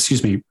and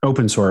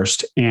open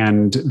sourced,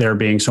 and there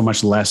being so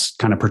much less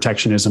kind of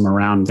protectionism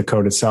around the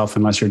code itself,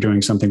 unless you're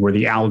doing something where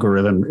the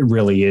algorithm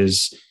really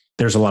is,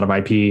 there's a lot of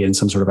IP and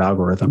some sort of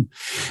algorithm,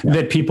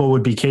 that people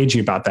would be cagey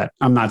about that.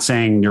 I'm not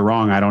saying you're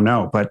wrong. I don't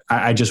know, but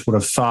I just would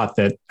have thought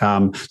that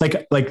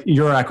like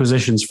your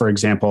acquisitions, for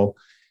example,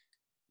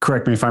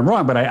 correct me if I'm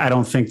wrong, but I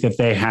don't think that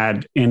they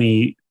had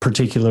any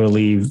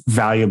particularly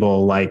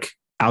valuable, like,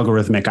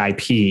 algorithmic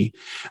IP.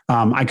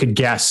 I could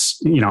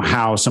guess,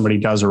 how somebody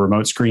does a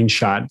remote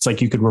screenshot. It's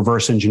like you could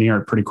reverse engineer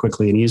it pretty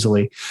quickly and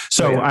easily.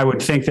 So I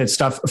would think that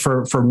stuff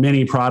for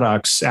many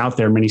products out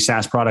there, many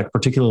SaaS products,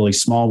 particularly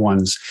small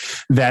ones,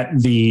 that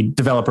the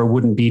developer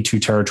wouldn't be too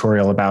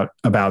territorial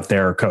about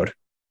their code.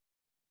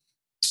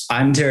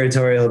 I'm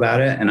territorial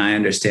about it, and I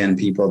understand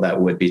people that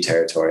would be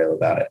territorial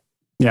about it.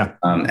 Yeah.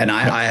 And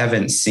I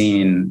haven't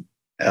seen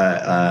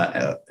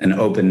an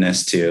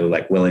openness to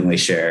like willingly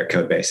share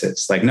code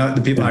bases. Like, no,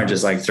 the people aren't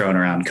just like throwing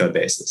around code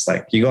bases.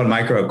 Like you go to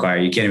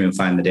MicroAcquire, you can't even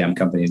find the damn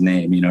company's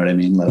name. You know what I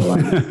mean? Let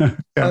alone,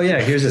 oh yeah,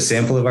 here's a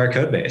sample of our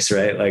code base,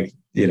 right? Like,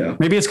 you know,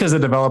 maybe it's because the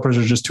developers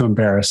are just too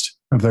embarrassed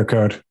of their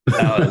code.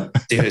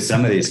 Dude,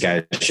 some of these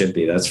guys should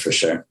be, that's for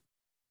sure.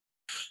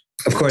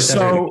 Of course,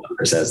 every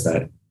developer says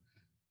that.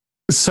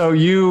 So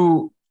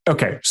you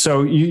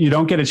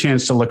don't get a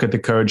chance to look at the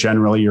code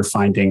generally you're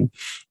finding,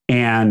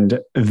 and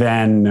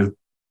then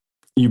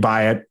you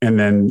buy it, and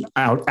then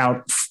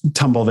out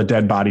tumble the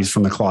dead bodies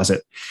from the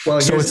closet.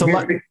 Well, so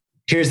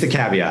here's the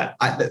caveat.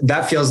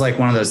 That feels like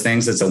one of those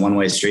things that's a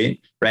one-way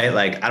street, right?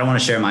 Like I don't want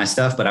to share my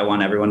stuff, but I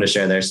want everyone to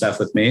share their stuff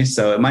with me.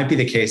 So it might be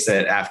the case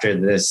that after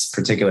this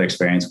particular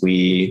experience,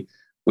 we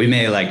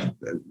may like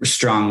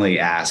strongly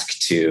ask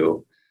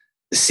to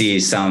see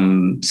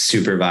some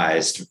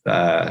supervised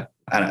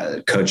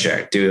code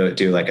share,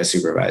 do like a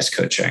supervised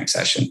code sharing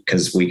session,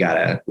 because we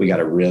gotta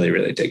really,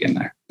 really dig in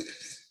there.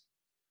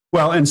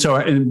 Well, and so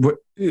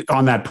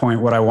on that point,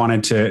 what I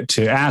wanted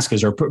to ask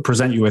is, or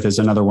present you with, is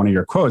another one of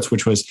your quotes,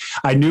 which was,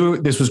 I knew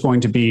this was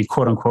going to be,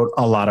 quote unquote,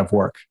 a lot of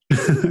work.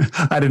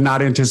 I did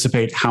not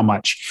anticipate how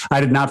much.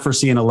 I did not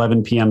foresee an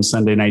 11 p.m.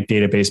 Sunday night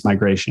database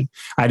migration.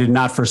 I did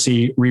not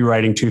foresee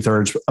rewriting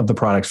 2/3 of the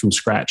products from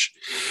scratch.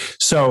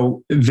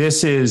 So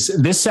this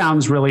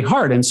sounds really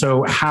hard. And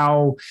so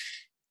how,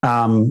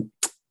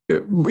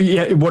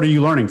 what are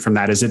you learning from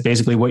that? Is it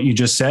basically what you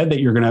just said,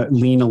 that you're going to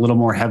lean a little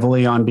more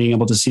heavily on being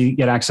able to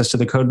get access to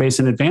the code base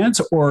in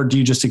advance, or do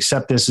you just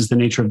accept this as the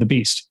nature of the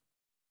beast?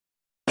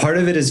 Part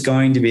of it is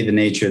going to be the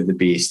nature of the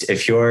beast.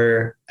 If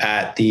you're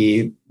at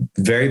the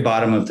very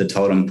bottom of the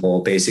totem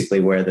pole,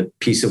 basically where the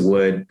piece of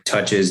wood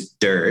touches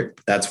dirt,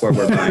 that's where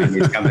we're buying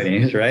these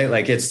companies, right?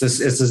 Like it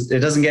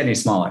doesn't get any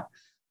smaller.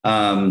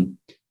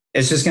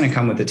 It's just going to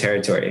come with the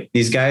territory.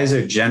 These guys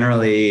are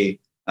generally,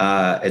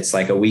 it's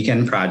like a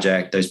weekend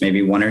project. There's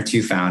maybe one or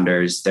two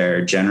founders.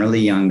 They're generally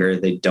younger.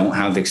 They don't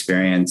have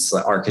experience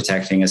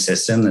architecting a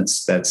system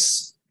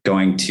that's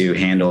going to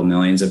handle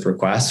millions of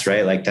requests,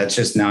 right? Like that's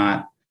just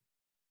not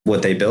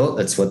what they built.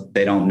 That's what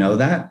they don't know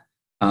that.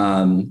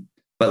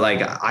 But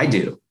like I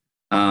do.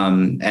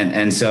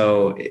 And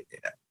so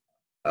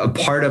a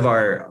part of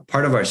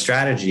our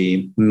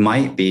strategy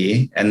might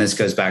be, and this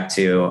goes back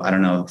to, I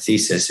don't know,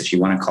 thesis, if you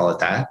want to call it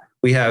that.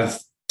 We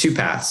have two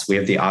paths. We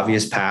have the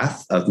obvious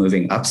path of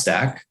moving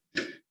upstack,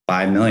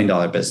 $5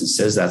 million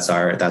businesses. That's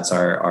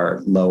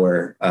our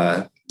lower,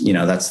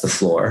 that's the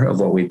floor of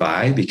what we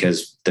buy,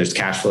 because there's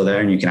cash flow there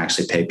and you can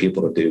actually pay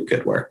people to do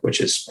good work, which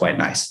is quite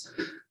nice.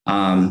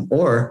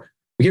 Or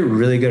we get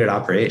really good at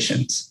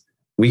operations.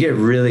 We get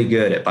really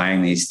good at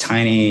buying these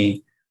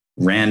tiny,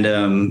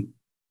 random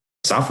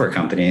software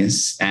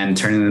companies and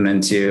turning them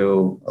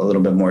into a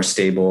little bit more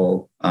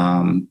stable,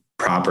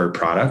 proper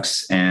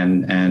products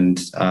and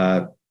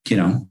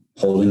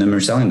holding them or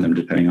selling them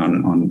depending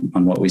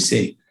on what we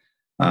see.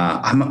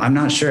 I'm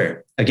not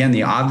sure. Again,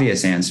 the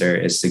obvious answer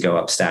is to go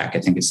upstack.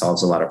 I think it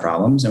solves a lot of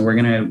problems, and we're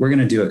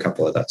gonna do a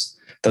couple of those.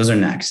 Those are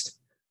next.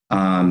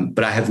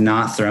 But I have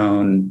not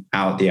thrown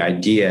out the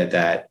idea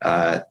that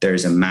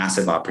there's a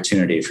massive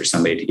opportunity for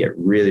somebody to get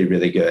really,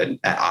 really good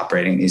at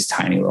operating these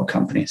tiny little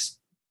companies.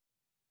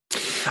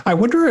 I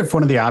wonder if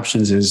one of the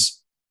options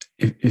is,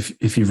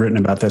 if you've written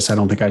about this, I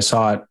don't think I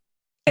saw it,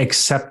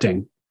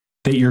 accepting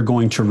that you're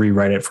going to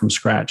rewrite it from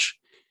scratch.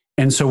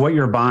 And so what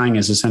you're buying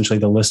is essentially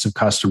the list of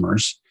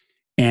customers,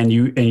 and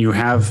you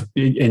have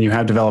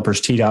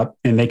developers teed up,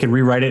 and they can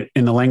rewrite it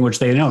in the language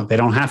they know. They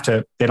don't have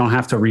to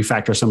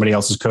refactor somebody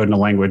else's code in a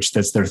language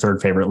that's their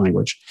third favorite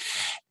language.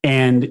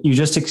 And you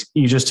just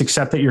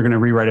accept that you're going to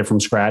rewrite it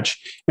from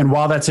scratch. And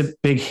while that's a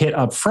big hit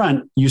up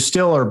front, you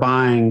still are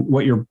buying,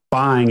 what you're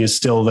buying is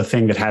still the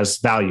thing that has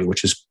value,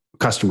 which is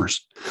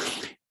customers.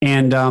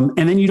 And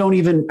then you don't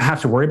even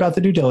have to worry about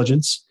the due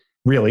diligence,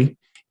 really.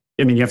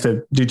 I mean, you have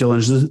to due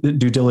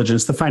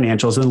diligence the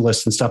financials and the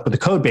lists and stuff, but the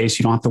code base,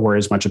 you don't have to worry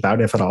as much about,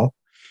 if at all.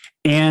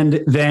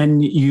 And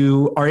then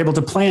you are able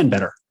to plan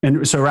better.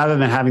 And so rather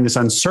than having this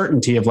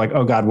uncertainty of like,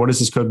 oh God, what is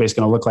this code base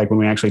going to look like when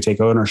we actually take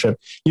ownership?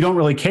 You don't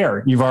really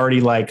care. You've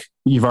already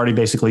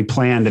basically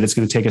planned that it's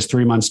going to take us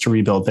 3 months to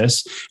rebuild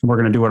this, and we're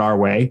going to do it our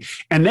way.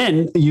 And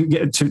then you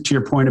get to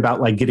your point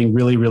about like getting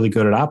really, really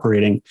good at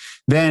operating.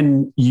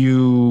 Then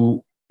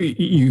you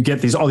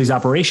get all these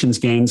operations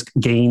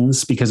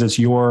gains because it's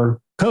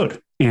your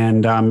code,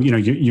 and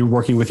you're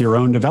working with your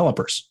own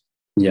developers.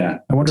 Yeah,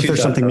 I wonder if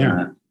there's something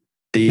there.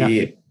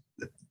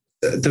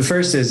 The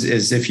first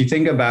is if you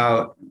think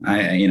about,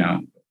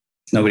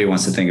 nobody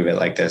wants to think of it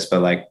like this,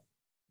 but like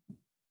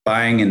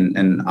buying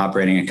and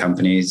operating a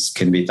company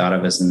can be thought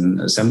of as an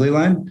assembly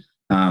line,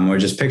 or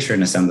just picture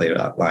an assembly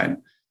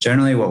line.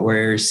 Generally, what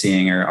we're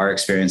seeing, or our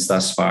experience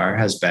thus far,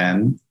 has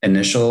been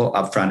initial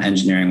upfront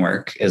engineering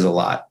work is a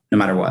lot, no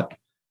matter what.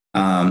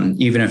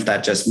 Even if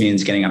that just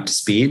means getting up to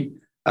speed,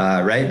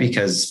 right?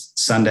 Because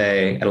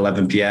Sunday at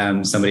 11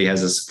 p.m., somebody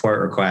has a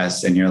support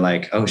request and you're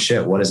like, oh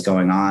shit, what is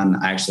going on?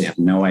 I actually have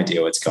no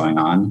idea what's going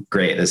on.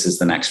 Great. This is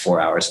the next 4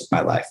 hours of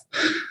my life.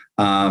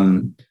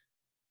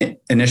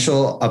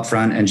 Initial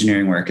upfront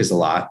engineering work is a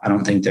lot. I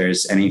don't think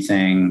there's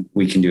anything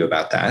we can do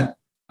about that.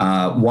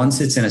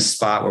 Once it's in a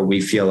spot where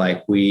we feel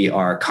like we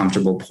are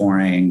comfortable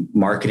pouring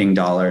marketing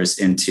dollars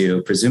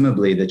into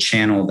presumably the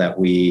channel that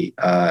we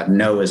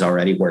know is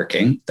already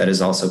working, that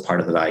is also part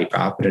of the value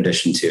prop, in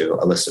addition to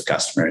a list of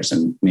customers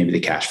and maybe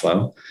the cash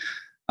flow.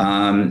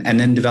 And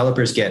then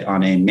developers get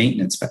on a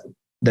maintenance path.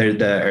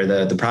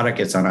 The product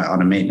gets on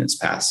a maintenance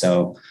path.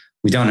 So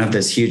we don't have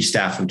this huge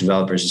staff of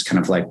developers just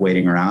kind of like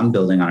waiting around,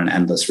 building on an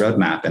endless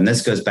roadmap. And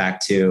this goes back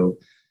to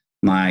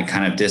my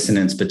kind of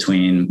dissonance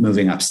between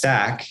moving up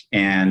stack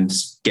and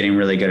getting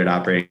really good at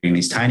operating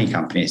these tiny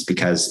companies.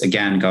 Because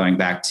again, going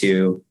back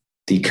to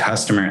the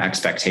customer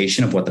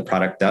expectation of what the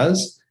product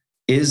does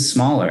is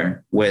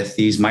smaller with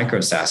these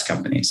micro SaaS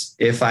companies.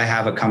 If I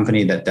have a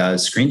company that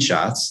does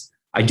screenshots,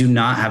 I do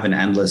not have an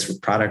endless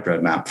product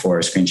roadmap for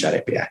a screenshot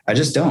API. I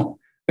just don't.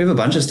 We have a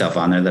bunch of stuff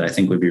on there that I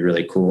think would be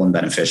really cool and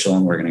beneficial,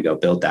 and we're going to go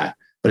build that.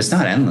 But it's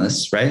not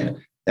endless, right?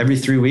 Every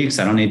 3 weeks,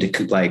 I don't need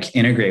to like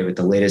integrate with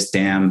the latest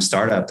damn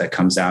startup that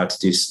comes out to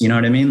do, you know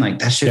what I mean? Like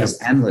that shit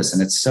is endless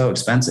and it's so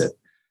expensive.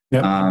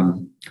 Yep.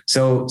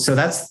 So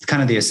that's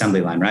kind of the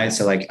assembly line, right?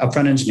 So like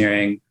upfront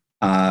engineering,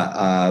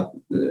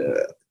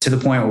 to the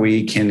point where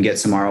we can get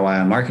some ROI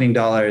on marketing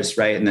dollars,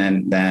 right? And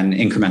then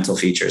incremental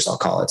features, I'll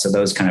call it. So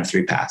those kind of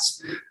three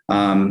paths.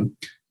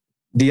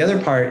 The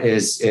other part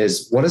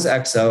is what does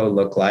XO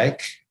look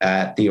like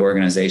at the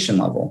organization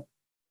level?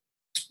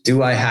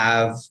 Do I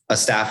have a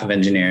staff of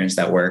engineers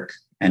that work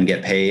and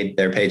get paid?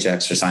 Their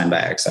paychecks are signed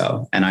by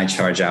XO and I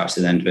charge out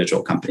to the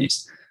individual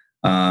companies.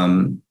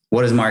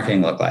 What does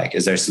marketing look like?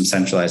 Is there some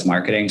centralized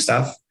marketing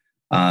stuff?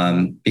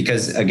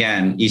 Because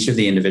again, each of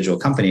the individual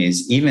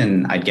companies,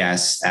 even I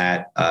guess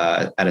at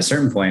a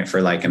certain point for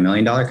like $1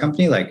 million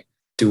company, like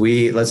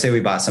let's say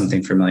we bought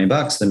something for $1 million,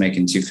 they're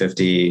making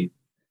 250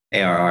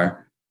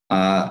 ARR.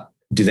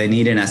 Do they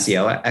need an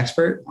SEO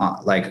expert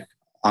like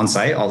on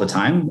site all the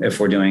time? If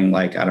we're doing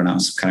like, I don't know,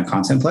 some kind of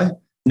content play?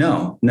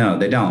 No,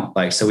 they don't.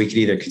 Like, so we could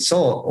either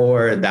consult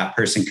or that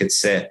person could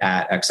sit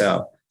at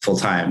XO full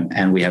time.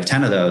 And we have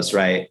 10 of those,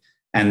 right?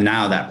 And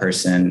now that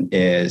person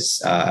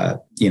is,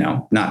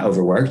 not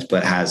overworked,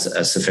 but has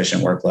a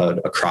sufficient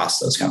workload across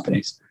those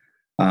companies.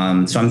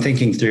 So I'm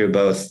thinking through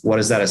both, what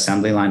does that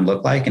assembly line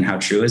look like and how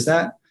true is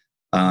that?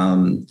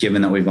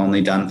 Given that we've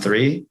only done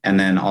 3, and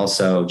then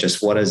also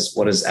just what does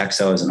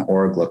XO as an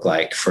org look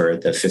like for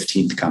the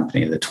 15th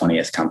company, the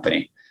 20th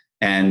company?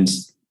 And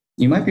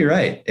you might be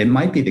right. It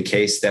might be the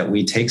case that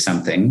we take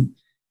something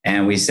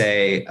and we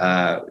say,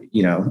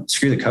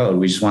 screw the code.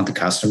 We just want the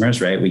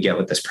customers, right? We get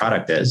what this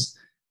product is.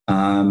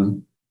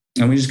 And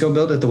we just go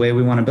build it the way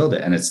we want to build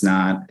it. And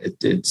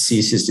it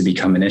ceases to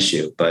become an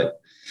issue.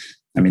 But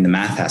I mean, the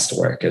math has to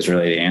work is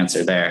really the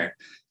answer there.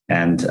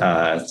 And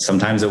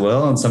sometimes it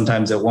will, and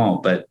sometimes it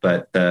won't. But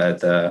what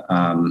kind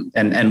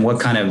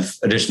of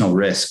additional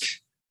risk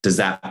does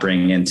that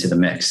bring into the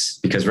mix?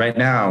 Because right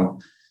now,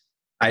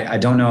 I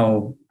don't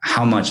know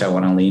how much I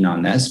want to lean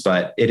on this,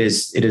 but it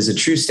is a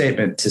true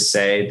statement to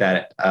say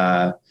that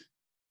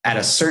at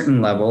a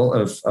certain level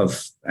of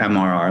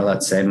MRR,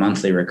 let's say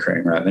monthly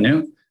recurring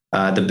revenue,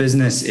 the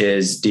business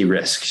is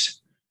de-risked.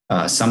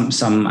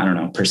 Some I don't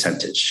know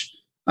percentage.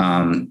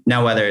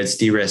 Now, whether it's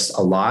de-risked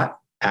a lot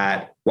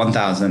at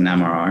 1,000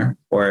 MRR,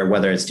 or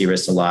whether it's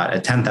de-risked a lot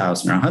at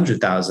 10,000 or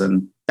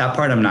 100,000, that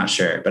part I'm not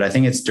sure. But I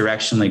think it's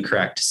directionally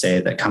correct to say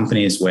that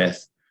companies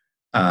with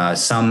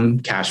some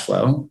cash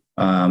flow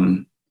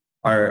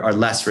are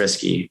less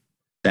risky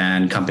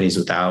than companies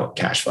without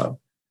cash flow.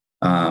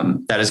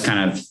 That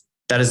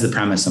is the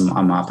premise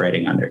I'm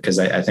operating under, because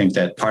I think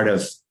that part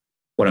of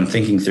what I'm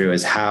thinking through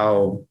is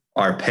how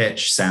our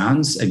pitch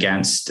sounds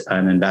against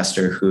an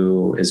investor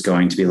who is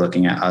going to be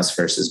looking at us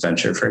versus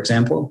venture, for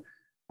example.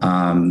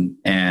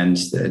 And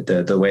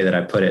the way that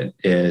I put it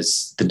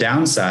is the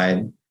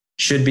downside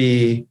should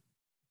be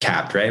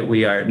capped, right?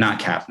 We are not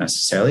capped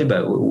necessarily,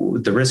 but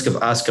the risk of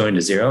us going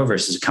to zero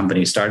versus a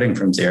company starting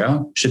from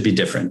zero should be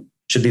different,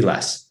 should be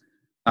less.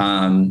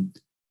 On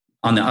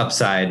the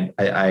upside,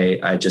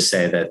 I just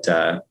say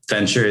that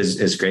venture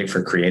is great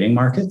for creating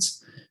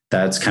markets.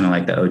 That's kind of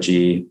like the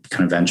OG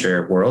kind of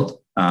venture world.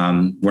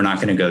 We're not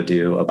going to go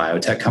do a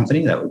biotech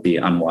company. That would be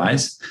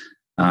unwise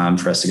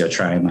for us to go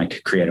try and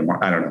like create a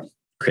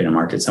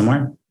market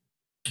somewhere.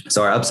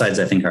 So our upsides,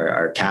 I think,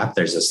 are capped.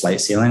 There's a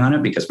slight ceiling on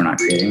it because we're not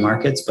creating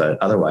markets, but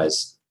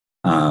otherwise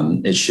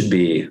it should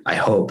be, I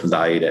hope,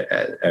 valued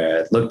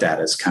looked at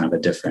as kind of a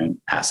different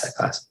asset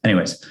class.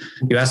 Anyways,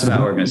 you asked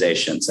about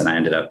organizations, and I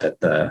ended up at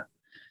the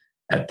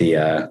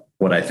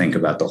what I think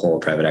about the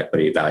whole private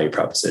equity value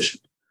proposition.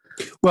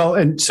 Well,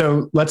 and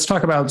so let's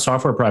talk about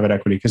software private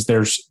equity, because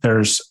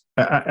there's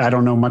I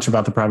don't know much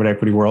about the private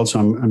equity world, so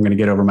I'm going to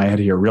get over my head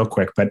here real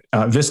quick. But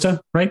Vista,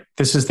 right?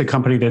 This is the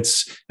company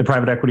the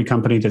private equity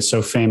company that's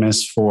so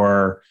famous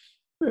for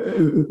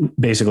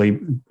basically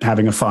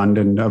having a fund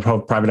and a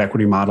private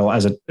equity model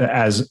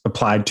as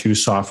applied to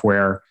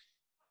software.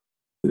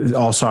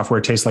 All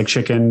software tastes like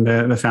chicken.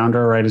 The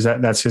founder, right?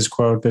 That's his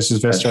quote. This is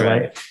Vista, That's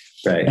right?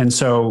 Right. And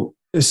so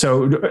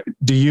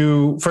do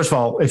you, first of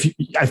all, if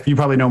you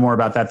probably know more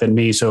about that than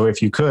me. So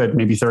if you could,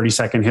 maybe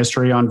 30-second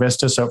history on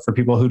Vista. So for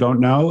people who don't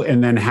know,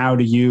 and then how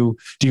do you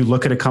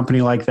look at a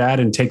company like that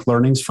and take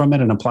learnings from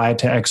it and apply it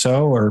to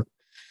XO or?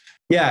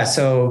 Yeah.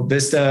 So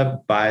Vista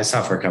buys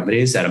software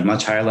companies at a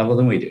much higher level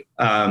than we do.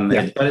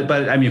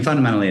 But I mean,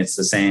 fundamentally it's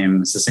the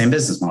same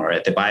business model,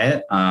 right? They buy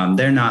it.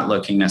 They're not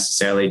looking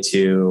necessarily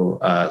to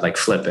like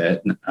flip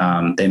it.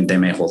 They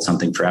may hold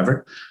something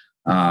forever.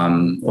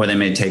 Or they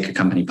may take a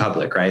company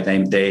public, right?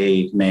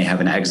 They may have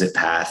an exit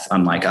path,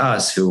 unlike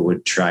us, who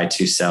would try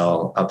to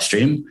sell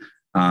upstream.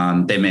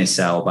 They may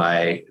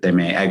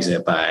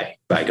exit by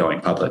going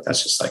public.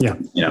 That's just like,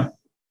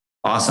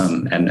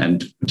 awesome.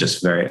 And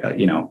just very,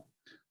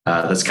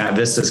 that's kind of,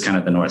 this is kind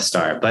of the North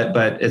Star,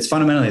 but it's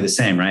fundamentally the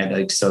same, right?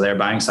 Like, so they're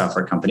buying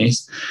software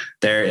companies.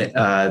 They're,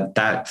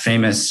 that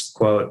famous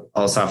quote,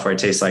 all software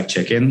tastes like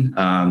chicken.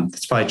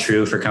 It's probably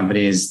true for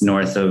companies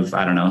north of,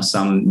 I don't know,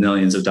 some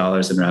millions of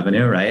dollars in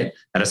revenue, right?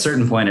 At a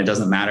certain point, it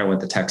doesn't matter what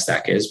the tech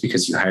stack is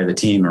because you hire the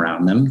team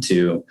around them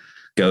to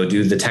go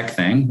do the tech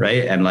thing,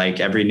 right? And like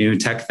every new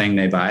tech thing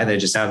they buy, they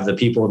just have the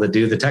people that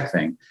do the tech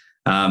thing.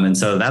 And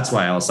so that's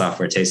why all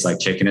software tastes like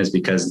chicken, is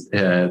because,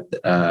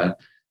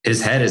 his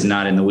head is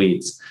not in the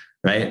weeds,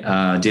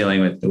 right?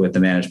 Dealing with the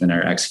management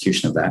or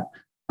execution of that.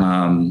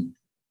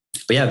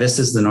 But yeah, this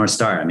is the North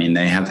Star. I mean,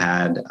 they have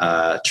had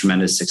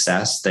tremendous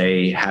success.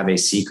 They have a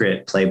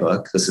secret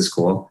playbook. This is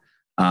cool.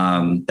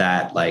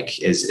 That like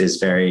is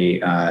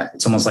very.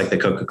 It's almost like the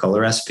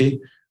Coca-Cola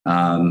recipe.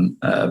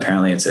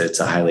 Apparently, it's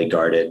a highly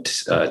guarded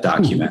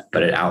document,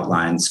 but it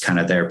outlines kind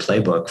of their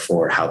playbook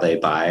for how they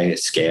buy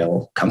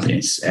scale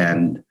companies.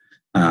 And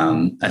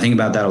I think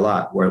about that a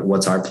lot.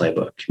 What's our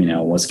playbook?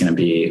 What's going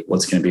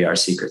to be our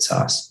secret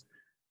sauce?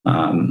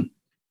 But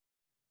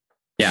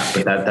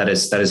that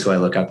is who I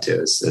look up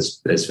to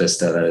is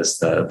Vista. That is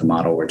the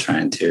model we're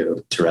trying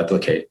to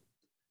replicate.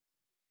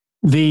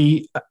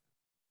 When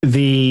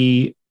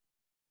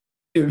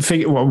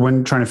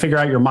trying to figure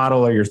out your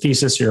model or your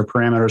thesis or your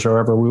parameters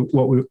or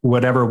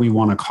whatever we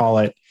want to call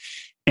it.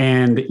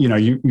 And,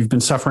 you've been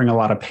suffering a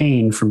lot of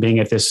pain from being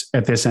at this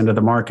end of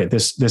the market,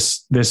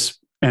 this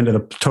end of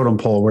the totem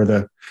pole where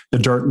the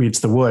dirt meets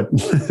the wood.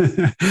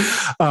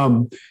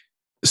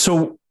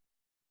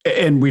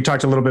 And we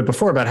talked a little bit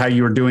before about how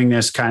you were doing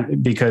this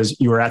because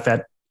you were at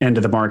that end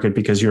of the market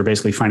because you're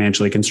basically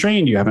financially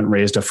constrained. You haven't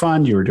raised a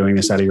fund. You were doing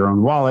this out of your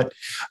own wallet.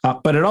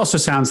 But it also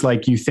sounds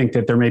like you think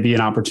that there may be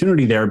an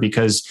opportunity there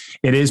because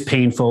it is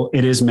painful,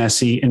 it is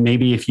messy. And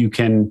maybe if you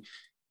can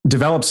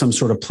develop some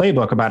sort of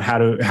playbook about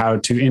how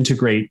to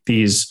integrate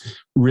these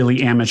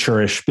really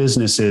amateurish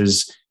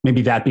businesses,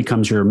 maybe that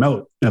becomes your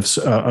moat of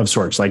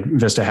sorts. Like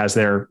Vista has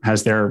their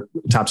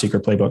top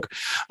secret playbook.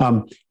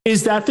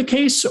 Is that the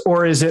case,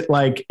 or is it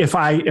like if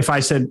I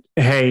said,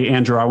 "Hey,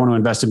 Andrew, I want to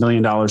invest $1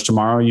 million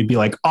tomorrow," you'd be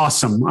like,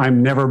 "Awesome!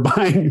 I'm never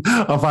buying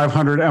a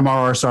 500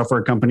 MRR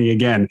software company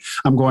again.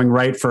 I'm going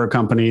right for a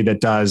company that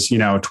does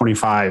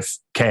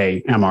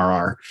 25K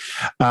MRR."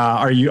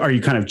 Are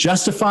you kind of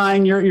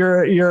justifying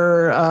your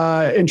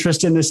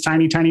interest in this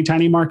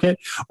tiny market,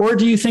 or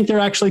do you think there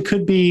actually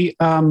could be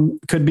some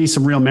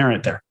real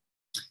merit there?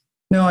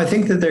 No, I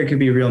think that there could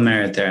be real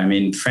merit there. I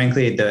mean,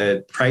 frankly,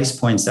 the price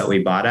points that we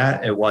bought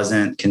at, it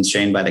wasn't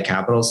constrained by the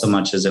capital so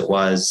much as it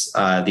was,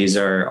 these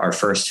are our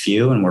first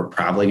few and we're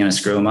probably going to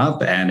screw them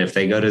up. And if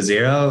they go to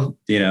zero,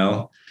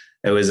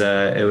 it was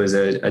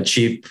a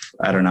cheap,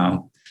 I don't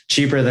know,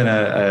 cheaper than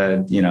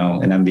an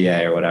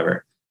MBA or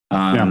whatever.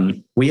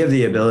 We have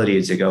the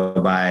ability to go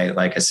buy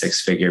like a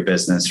 6-figure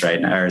business right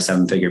now or a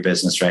 7-figure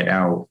business right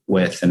now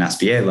with an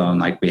SBA loan.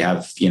 Like we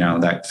have,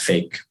 that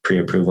fake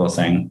pre-approval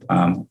thing,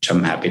 which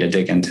I'm happy to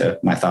dig into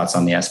my thoughts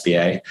on the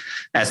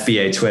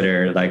SBA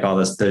Twitter, like all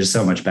this, there's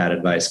so much bad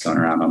advice going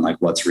around on like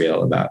what's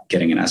real about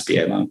getting an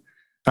SBA loan.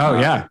 Oh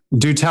yeah.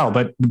 Do tell,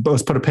 but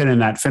let's put a pin in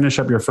that. Finish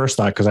up your first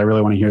thought, because I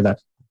really want to hear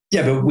that.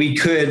 Yeah, but we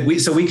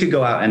could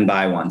go out and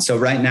buy one. So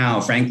right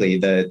now, frankly,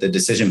 the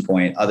decision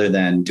point, other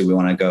than do we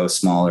want to go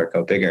small or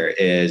go bigger,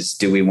 is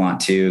do we want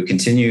to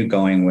continue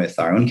going with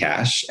our own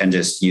cash and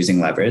just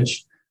using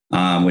leverage,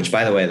 which,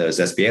 by the way,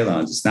 those SBA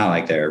loans, it's not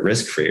like they're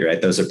risk-free,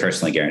 right? Those are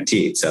personally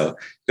guaranteed. So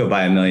go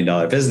buy $1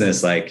 million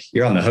business, like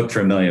you're on the hook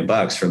for $1 million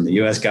from the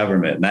US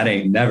government, and that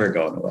ain't never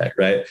going away,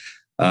 right?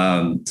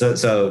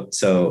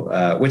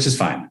 Which is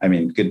fine. I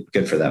mean,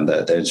 good for them.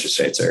 The interest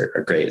rates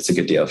are great. It's a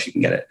good deal if you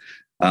can get it.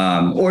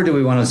 Or do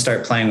we want to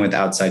start playing with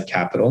outside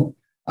capital?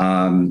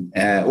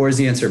 Or is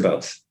the answer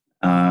both?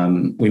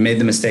 We made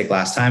the mistake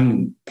last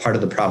time. Part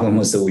of the problem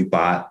was that we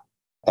bought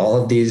all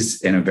of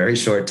these in a very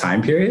short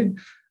time period,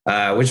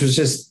 which was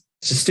just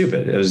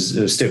stupid. It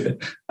was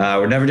stupid.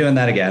 We're never doing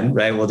that again,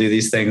 right? We'll do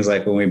these things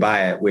like when we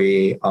buy it,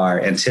 we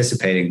are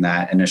anticipating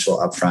that initial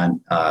upfront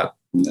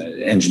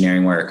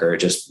engineering work or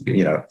just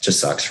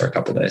sucks for a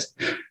couple of days.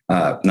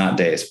 not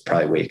days,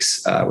 probably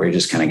weeks, where you're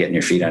just kind of getting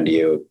your feet under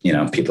you.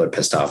 People are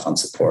pissed off on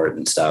support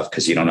and stuff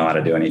because you don't know how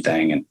to do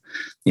anything. And,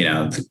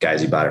 the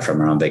guys you bought it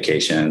from are on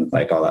vacation,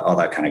 like all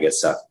that kind of good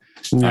stuff.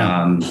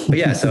 Yeah. But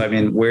yeah, so I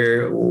mean,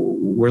 we're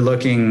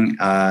looking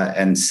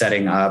and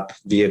setting up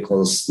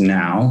vehicles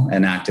now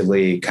and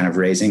actively kind of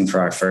raising for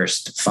our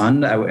first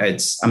fund.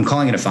 I'm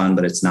calling it a fund,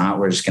 but it's not.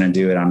 We're just going to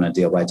do it on a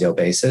deal by deal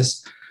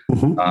basis.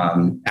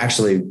 Mm-hmm.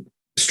 Actually,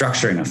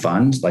 structuring a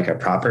fund, like a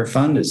proper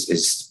fund,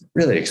 is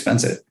really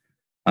expensive.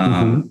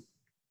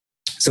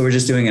 So we're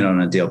just doing it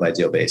on a deal by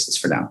deal basis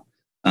for now.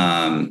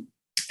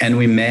 And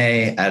we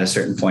may at a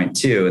certain point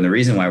too. And the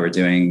reason why we're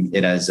doing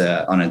it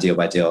on a deal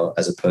by deal,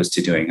 as opposed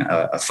to doing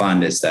a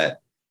fund, is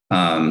that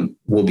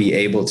we'll be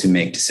able to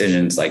make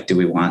decisions like, do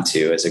we want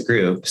to, as a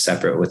group,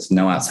 separate with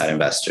no outside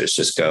investors,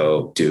 just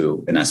go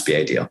do an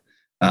SBA deal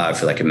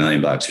for like $1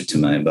 million or $2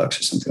 million or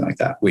something like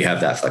that. We have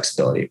that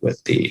flexibility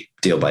with the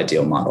deal by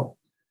deal model.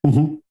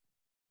 Mm-hmm.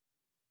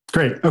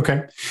 Great.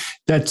 Okay.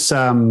 That's,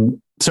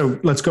 so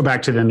let's go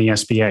back to then the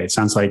SBA. It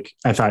sounds like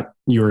I thought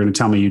you were going to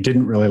tell me you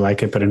didn't really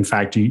like it, but in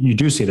fact, you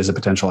do see it as a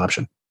potential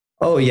option.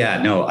 Oh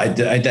yeah, no,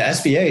 the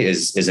SBA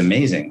is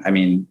amazing. I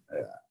mean,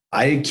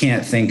 I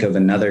can't think of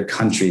another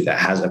country that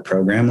has a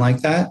program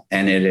like that.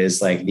 And it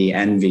is like the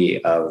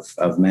envy of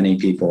many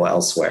people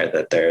elsewhere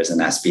that there is an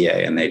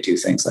SBA and they do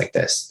things like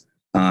this.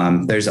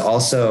 There's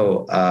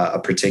also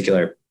a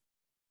particular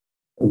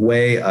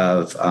way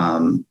of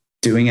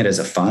doing it as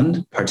a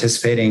fund,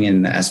 participating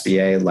in the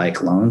SBA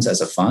like loans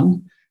as a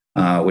fund,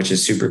 which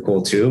is super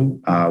cool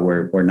too.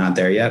 We're not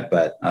there yet,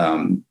 but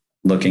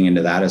looking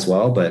into that as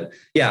well. But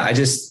yeah,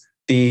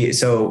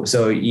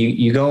 so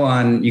you go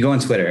on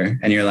Twitter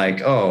and you're like,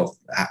 oh,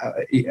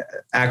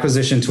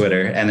 acquisition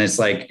Twitter, and it's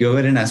like, go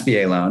get an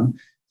SBA loan.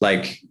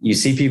 Like you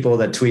see people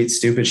that tweet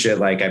stupid shit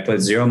like, I put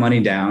zero money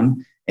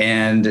down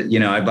and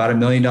I bought $1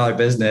 million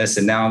business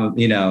and now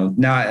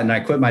and I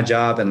quit my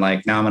job and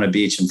like now I'm on a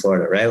beach in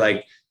Florida, right?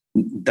 Like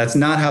that's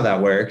not how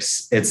that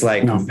works. It's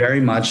like very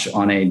much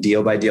on a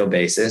deal by deal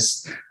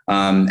basis.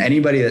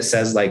 Anybody that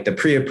says like the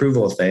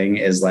pre-approval thing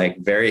is like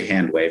very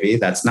hand wavy,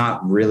 that's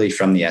not really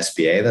from the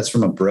SBA. That's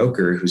from a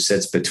broker who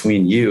sits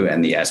between you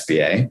and the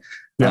SBA.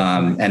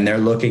 Yeah. And they're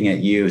looking at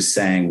you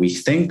saying, we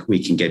think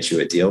we can get you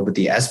a deal, but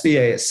the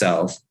SBA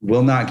itself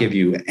will not give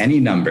you any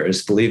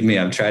numbers. Believe me,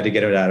 I've tried to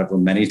get it out of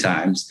them many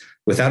times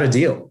without a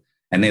deal.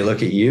 And they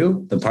look at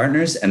you, the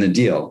partners, and the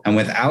deal. And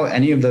without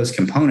any of those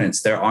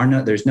components,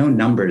 there's no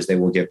numbers they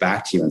will get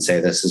back to you and say,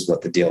 this is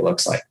what the deal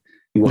looks like.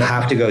 You will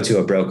have to go to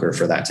a broker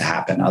for that to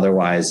happen.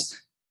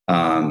 Otherwise,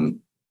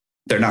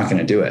 they're not going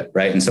to do it.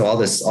 Right. And so all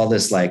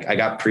this, like I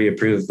got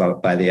pre-approved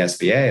by the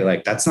SBA,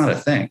 like that's not a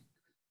thing.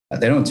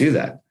 They don't do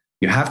that.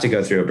 You have to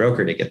go through a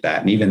broker to get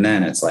that. And even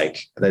then it's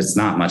like, there's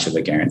not much of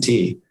a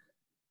guarantee.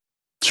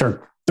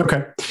 Sure.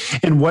 Okay.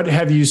 And what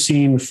have you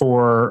seen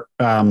for,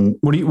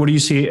 what do you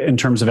see in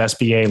terms of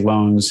SBA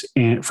loans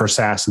for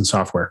SaaS and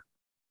software,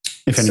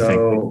 if anything?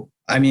 So,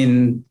 I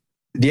mean,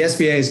 the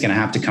SBA is going to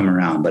have to come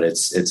around, but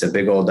it's a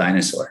big old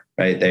dinosaur,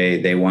 right?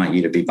 They want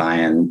you to be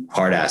buying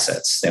hard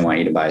assets. They want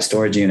you to buy a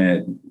storage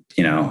unit.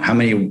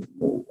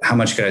 How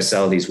much could I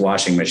sell these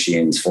washing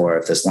machines for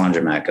if this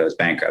laundromat goes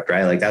bankrupt,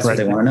 right? Like that's what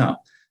they want to know.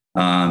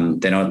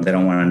 They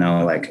don't want to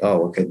know like,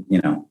 oh, what could,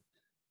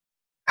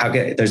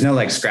 there's no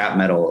like scrap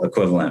metal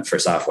equivalent for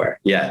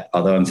software yet.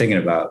 Although I'm thinking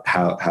about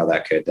how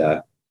that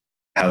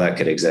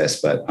could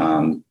exist. But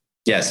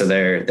so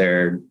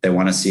they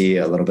want to see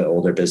a little bit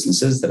older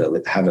businesses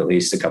that have at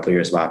least a couple of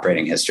years of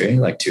operating history,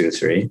 like 2 to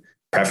 3,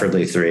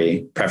 preferably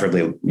 3, from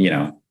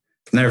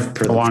their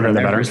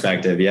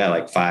perspective. Yeah,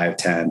 like 5,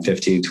 10,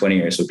 15, 20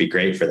 years would be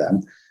great for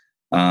them.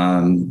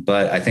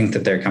 But I think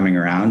that they're coming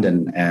around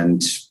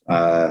and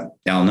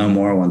I'll know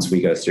more once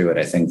we go through it.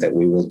 I think that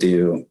we will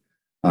do.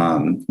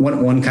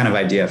 One kind of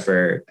idea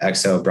for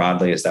XO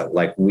broadly is that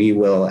like we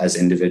will, as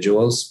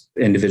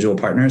individual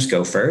partners,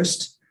 go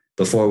first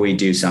before we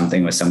do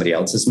something with somebody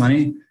else's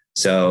money.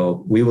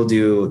 So we will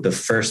do the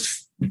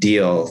first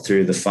deal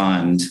through the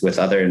fund with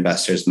other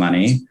investors'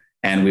 money,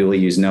 and we will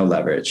use no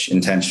leverage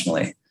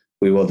intentionally.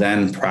 We will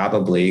then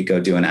probably go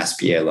do an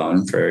SBA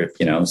loan for,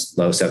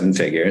 low 7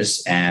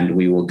 figures, and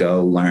we will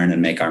go learn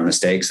and make our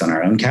mistakes on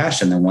our own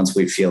cash. And then once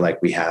we feel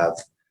like we have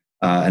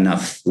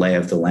enough lay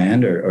of the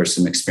land or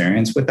some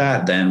experience with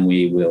that, then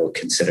we will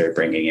consider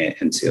bringing it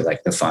into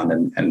like the fund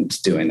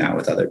and doing that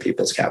with other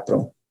people's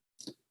capital.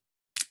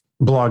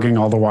 Blogging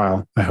all the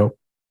while, I hope.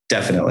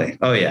 Definitely.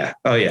 Oh yeah.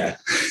 I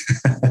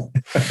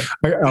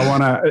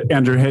want to,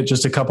 Andrew, hit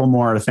just a couple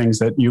more things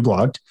that you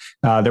blogged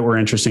that were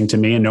interesting to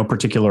me in no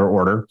particular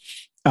order.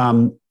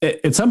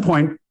 At some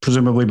point,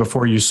 presumably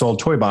before you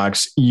sold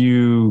Toybox,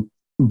 you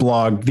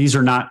blogged, these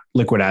are not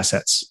liquid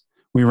assets.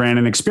 We ran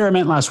an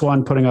experiment last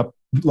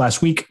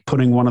week,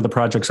 putting one of the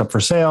projects up for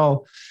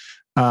sale.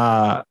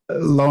 Lo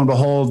and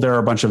behold, there are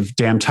a bunch of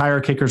damn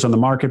tire kickers on the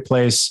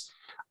marketplace.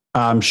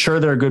 I'm sure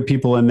there are good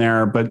people in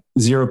there, but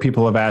 0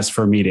 people have asked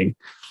for a meeting.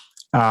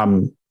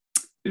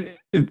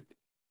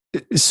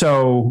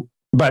 So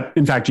But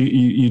in fact,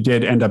 you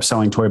did end up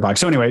selling Toybox.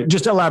 So anyway,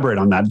 just elaborate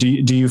on that. Do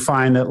you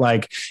find that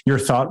like your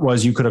thought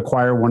was you could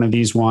acquire one of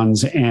these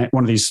ones and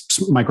one of these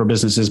micro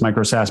businesses,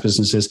 micro SaaS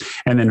businesses,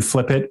 and then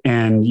flip it,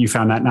 and you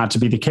found that not to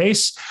be the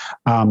case?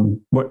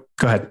 Go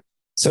ahead.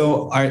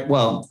 So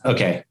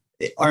okay.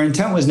 Our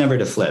intent was never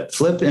to flip.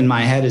 Flip in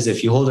my head is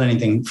if you hold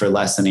anything for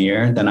less than a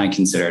year, then I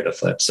consider it a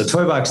flip. So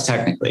Toybox,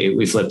 technically,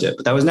 we flipped it,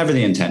 but that was never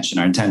the intention.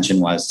 Our intention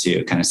was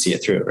to kind of see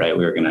it through, right?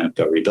 We were going to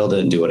go rebuild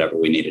it and do whatever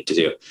we needed to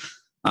do.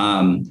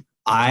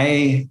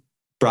 I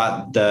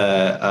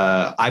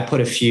put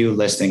a few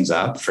listings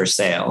up for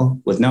sale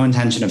with no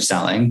intention of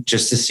selling,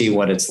 just to see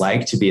what it's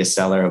like to be a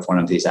seller of one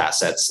of these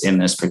assets in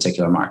this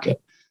particular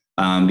market.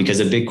 Because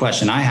a big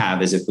question I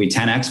have is if we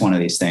 10X one of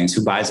these things,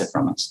 who buys it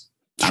from us?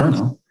 Sure. I don't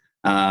know.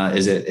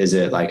 Is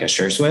it like a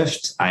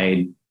SureSwift?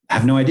 I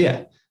have no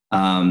idea.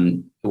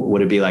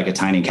 Would it be like a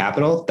Tiny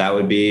Capital? That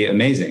would be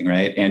amazing,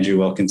 right? Andrew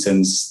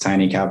Wilkinson's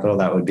Tiny Capital.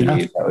 That would be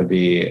a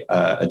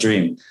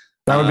dream.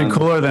 That would be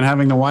cooler than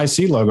having the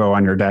YC logo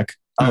on your deck.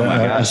 Oh my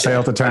gosh!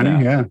 Sale to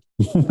Tiny, yeah.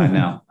 I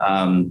know.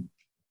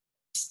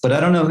 But I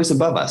don't know who's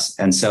above us,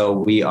 and so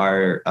we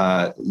are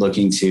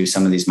looking to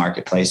some of these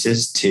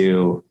marketplaces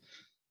to,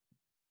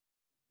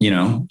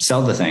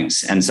 sell the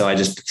things. And so I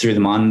just threw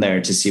them on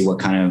there to see what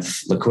kind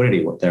of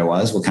liquidity there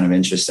was, what kind of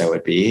interest there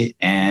would be.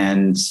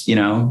 And,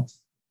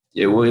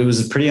 it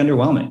was pretty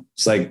underwhelming.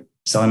 It's like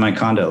selling my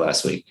condo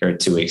last week or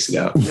 2 weeks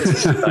ago.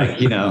 Like,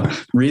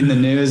 reading the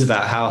news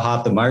about how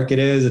hot the market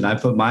is. And I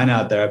put mine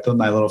out there. I put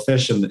my little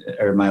fish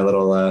or my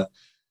little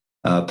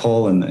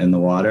pole in the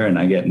water, and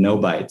I get no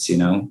bites,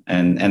 and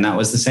that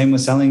was the same with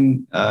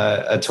selling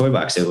a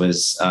Toybox. It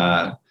was,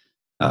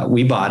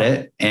 we bought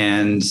it,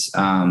 and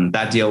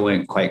that deal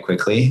went quite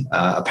quickly.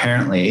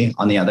 Apparently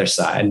on the other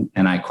side,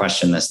 and I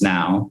question this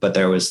now, but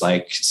there was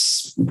like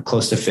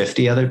close to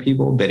 50 other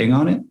people bidding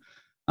on it.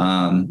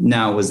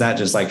 Now, was that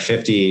just like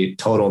 50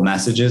 total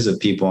messages of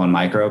people on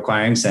micro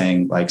acquiring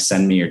saying like,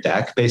 send me your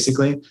deck,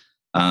 basically?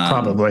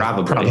 Probably.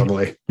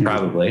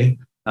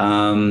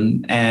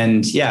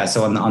 And yeah,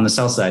 so on the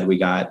sell side, we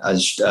got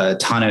a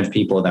ton of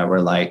people that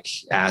were like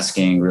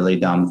asking really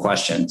dumb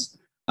questions.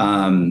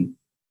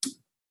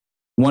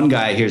 One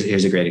guy,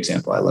 here's a great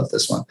example. I love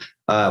this one.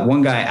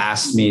 One guy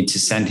asked me to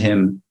send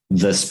him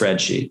the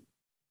spreadsheet.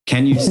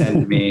 Can you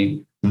send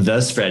me the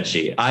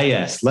spreadsheet?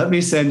 Yes. Let me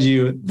send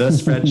you the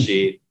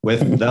spreadsheet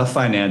with the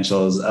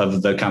financials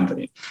of the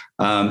company.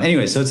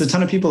 Anyway, so it's a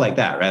ton of people like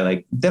that, right?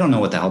 Like they don't know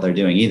what the hell they're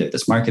doing either.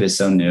 This market is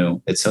so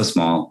new. It's so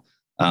small.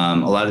 A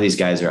lot of these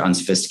guys are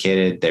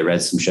unsophisticated. They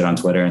read some shit on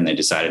Twitter and they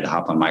decided to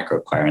hop on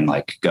MicroAcquire and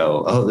like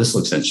go, oh, this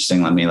looks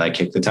interesting. Let me like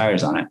kick the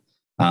tires on it.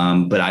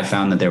 But I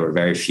found that there were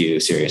very few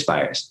serious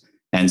buyers.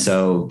 And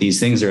so these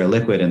things are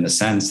illiquid in the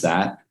sense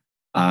that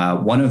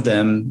one of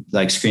them,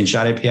 like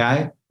Screenshot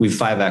API, we've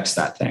 5X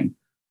that thing.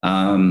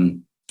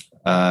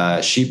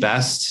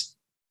 SheetBest,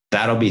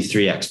 that'll be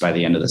 3X by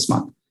the end of this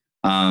month.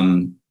 I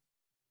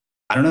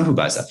don't know who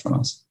buys that from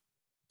us.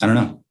 I don't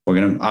know. We're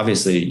going to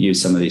obviously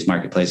use some of these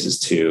marketplaces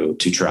to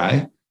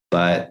try,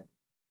 but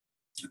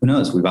who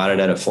knows? We bought it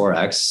at a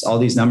 4X. All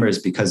these numbers,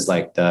 because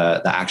like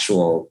the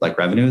actual like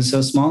revenue is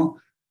so small.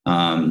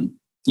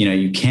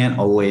 You can't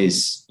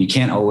always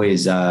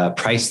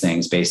price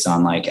things based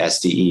on like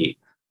SDE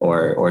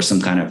or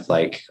some kind of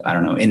like, I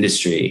don't know,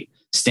 industry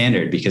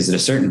standard, because at a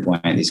certain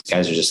point, these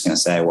guys are just going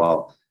to say,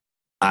 well,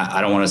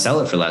 I don't want to sell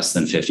it for less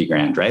than 50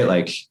 grand, right?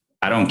 Like,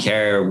 I don't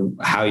care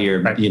how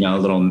your,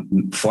 little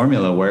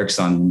formula works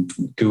on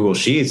Google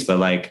Sheets, but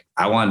like,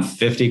 I want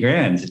 50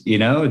 grand, do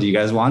you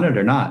guys want it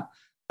or not?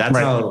 That's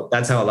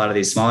how a lot of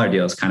these smaller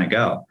deals kind of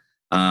go.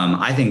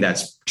 I think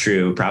that's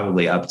true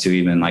probably up to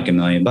even like $1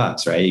 million,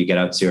 right? You get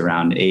up to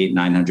around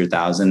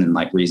 800,000-900,000 in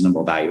like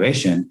reasonable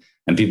valuation,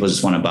 and people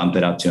just want to bump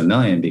it up to $1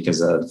 million because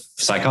of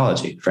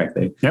psychology,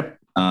 frankly. Yep.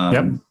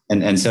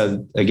 And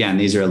so again,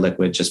 these are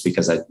illiquid just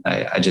because I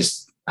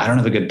don't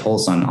have a good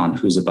pulse on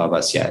who's above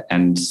us yet.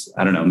 And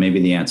I don't know, maybe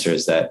the answer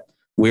is that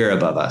we're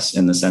above us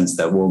in the sense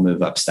that we'll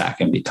move up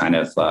stack and be kind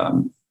of,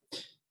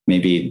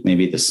 maybe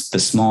the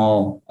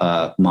small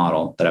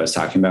model that I was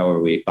talking about where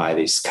we buy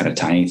these kind of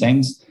tiny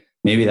things.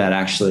 Maybe that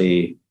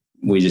actually,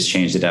 we just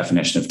changed the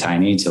definition of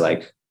tiny to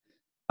like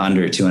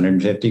under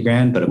 250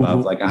 grand, but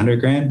above like 100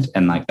 grand.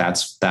 And like,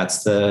 that's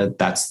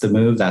the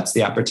move. That's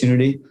the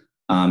opportunity.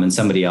 And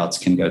somebody else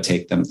can go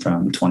take them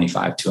from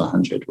 25 to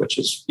 100, which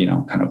is,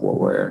 kind of what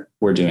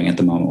we're doing at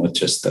the moment with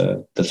just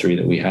the three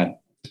that we had.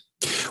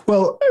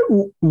 Well,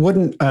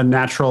 wouldn't a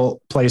natural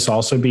place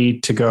also be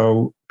to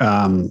go,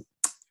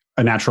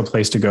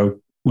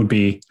 would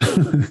be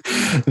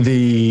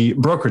the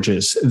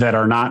brokerages that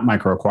are not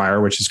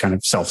MicroAcquire, which is kind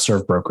of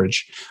self-serve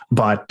brokerage,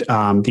 but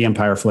the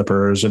Empire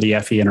Flippers or the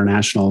FE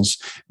Internationals,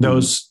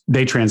 those,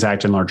 they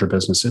transact in larger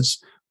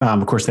businesses.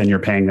 Of course, then you're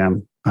paying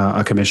them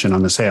a commission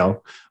on the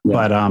sale,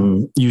 but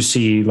you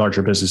see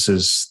larger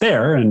businesses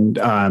there and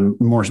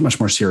much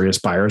more serious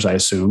buyers, I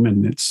assume,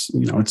 and it's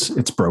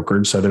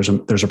brokered, so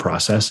there's a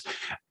process.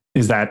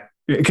 Is that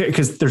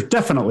because there's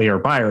definitely are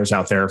buyers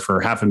out there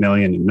for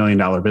 $500,000 and $1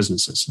 million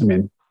businesses? I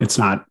mean, it's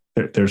not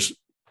there's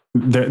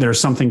there's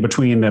something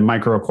between the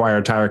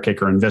MicroAcquire, Tire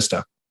Kicker, and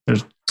Vista.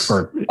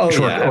 Short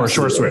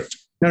Swift.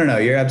 No.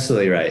 You're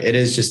absolutely right. It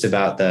is just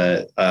about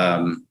the.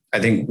 I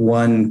think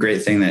one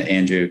great thing that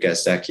Andrew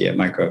Gostecki at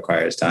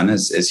MicroAcquire has done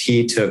is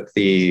he took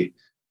the.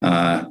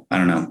 I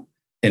don't know.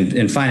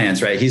 In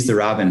finance, right? He's the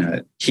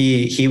Robinhood.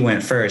 He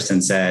went first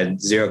and said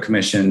 0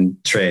 commission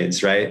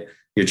trades, right?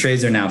 Your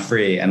trades are now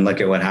free, and look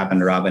at what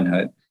happened to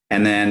Robinhood.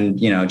 And then,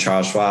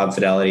 Charles Schwab,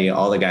 Fidelity,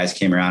 all the guys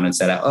came around and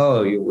said,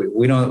 "Oh,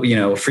 we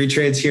don't, free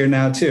trades here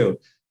now too."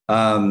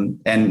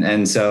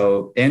 And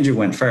so Andrew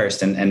went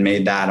first and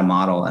made that a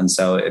model, and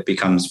so it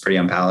becomes pretty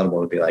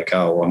unpalatable to be like,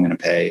 "Oh, well, I'm going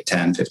to pay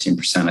 10,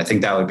 15%." I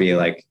think that would be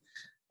like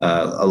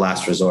a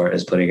last resort,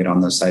 is putting it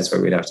on those sites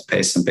where we'd have to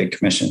pay some big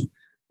commission.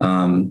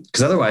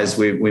 Because otherwise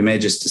we may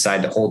just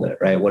decide to hold it,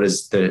 right?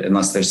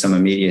 Unless there's some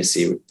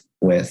immediacy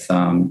with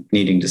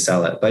needing to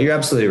sell it. But you're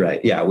absolutely right.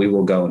 Yeah, we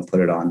will go and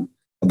put it on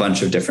a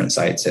bunch of different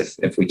sites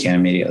if we can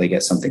immediately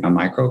get something on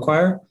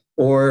MicroAcquire,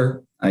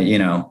 or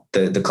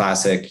the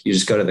classic, you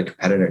just go to the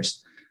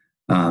competitors.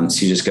 So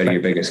you just go to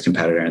your biggest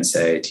competitor and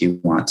say, do you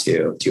want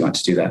to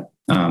do that?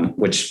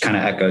 Which kind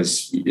of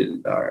echoes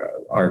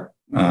our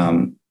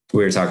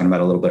we were talking about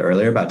a little bit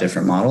earlier about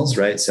different models,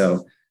 right?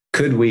 So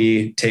could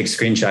we take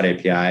Screenshot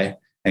API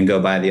and go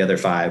buy the other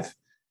 5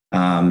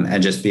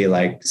 and just be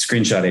like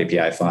Screenshot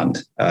API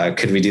fund?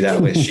 Could we do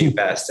that with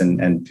Sheetbest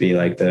and be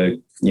like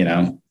the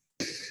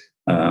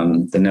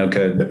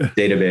no-code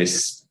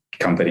database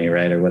company,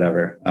 right? Or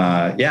whatever.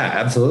 Yeah,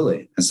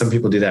 absolutely. And some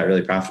people do that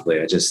really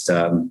profitably. I just,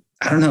 I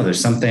don't know.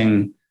 There's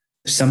something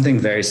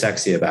very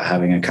sexy about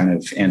having a kind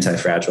of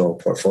anti-fragile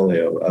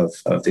portfolio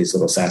of these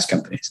little SaaS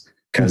companies,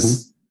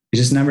 because you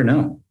just never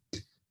know.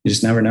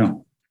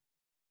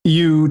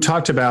 You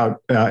talked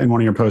about in one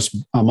of your posts,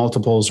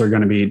 multiples are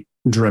going to be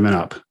driven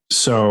up.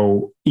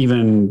 So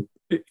even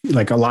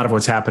like a lot of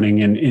what's happening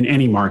in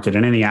any market,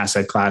 in any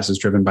asset class, is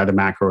driven by the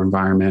macro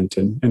environment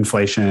and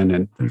inflation.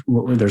 And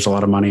there's a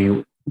lot of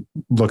money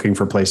looking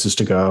for places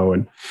to go.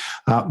 And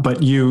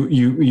but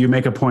you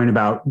make a point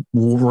about,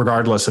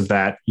 regardless of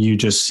that, you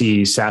just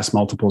see SaaS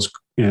multiples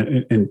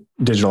and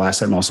digital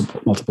asset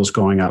multiples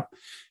going up.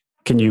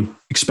 Can you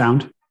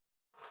expound?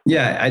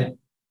 Yeah,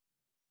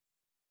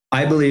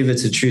 I believe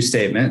it's a true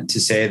statement to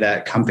say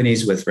that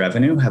companies with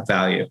revenue have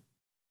value,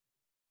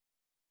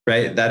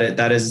 right?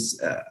 That is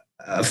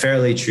a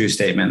fairly true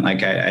statement.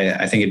 Like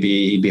I think it'd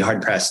be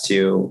hard pressed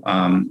to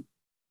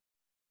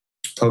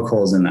poke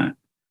holes in that.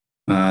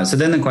 So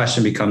then the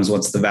question becomes,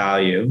 what's the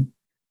value?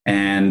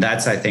 And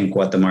that's, I think,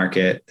 what the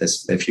market,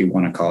 if you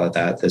want to call it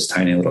that, this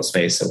tiny little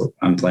space that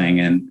I'm playing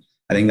in,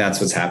 I think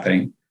that's what's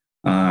happening.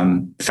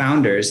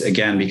 Founders,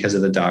 again, because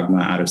of the dogma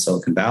out of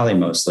Silicon Valley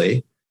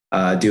mostly,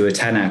 do a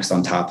 10x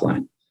on top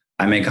line.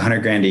 I make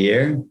 $100,000 a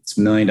year. It's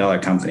 $1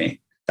 million company.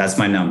 That's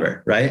my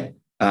number, right?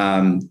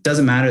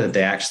 Doesn't matter that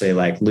they actually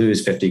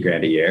lose 50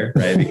 grand a year,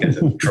 right? Because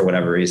for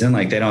whatever reason,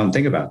 they don't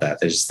think about that.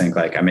 They just think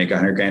I make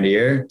 100 grand a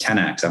year,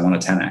 10x. I want a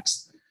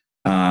 10x.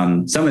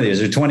 Some of these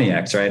are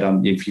 20x, right?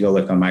 If you go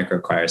look on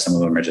MicroAcquire, some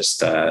of them are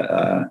just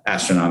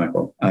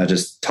astronomical,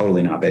 just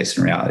totally not based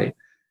in reality.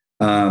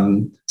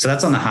 So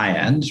that's on the high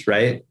end,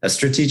 right? A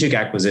strategic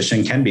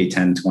acquisition can be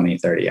 10, 20,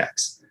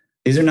 30x.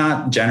 These are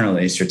not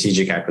generally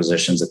strategic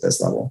acquisitions at this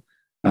level.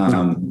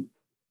 And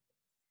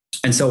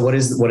so what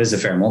is a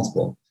fair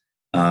multiple?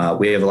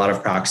 We have a lot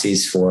of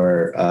proxies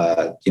for,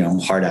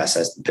 hard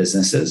asset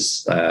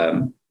businesses,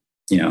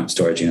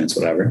 storage units,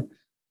 whatever.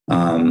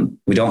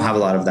 We don't have a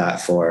lot of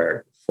that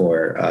for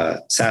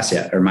SaaS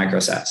yet, or micro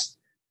SaaS.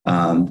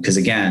 Because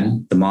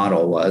again, the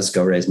model was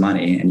go raise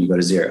money and you go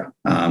to zero,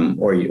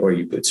 or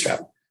you bootstrap.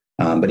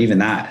 But even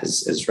that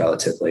is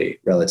relatively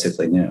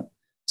new.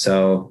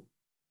 So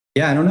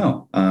yeah, I don't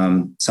know.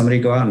 Somebody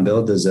go out and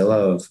build the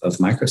Zillow of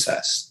micro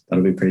SaaS.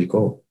 That'll be pretty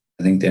cool.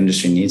 I think the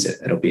industry needs it.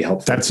 It'll be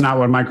helpful. That's not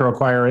what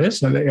MicroAcquire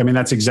is. I mean,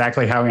 that's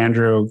exactly how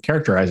Andrew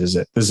characterizes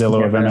it. The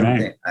Zillow of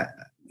M&A.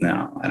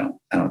 No, I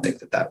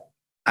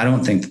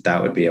don't think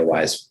that would be a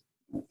wise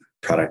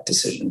product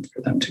decision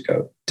for them to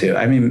go to.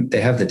 I mean,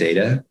 they have the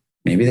data.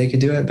 Maybe they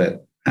could do it,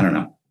 but I don't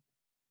know.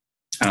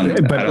 I don't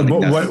think that's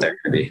what they're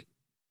going to be.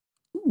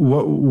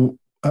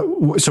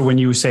 So when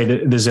you say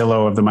the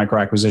Zillow of the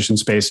micro acquisition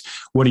space,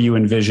 what do you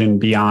envision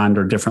beyond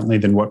or differently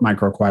than what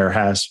MicroAcquire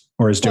has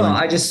or is doing? Well,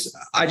 I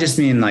just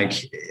mean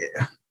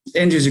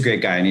Andrew's a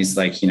great guy, and he's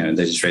they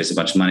just raised a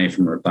bunch of money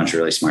from a bunch of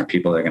really smart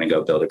people. They're going to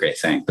go build a great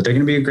thing, but they're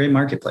going to be a great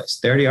marketplace.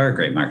 They already are a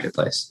great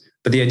marketplace.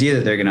 But the idea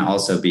that they're going to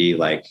also be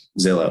like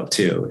Zillow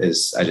too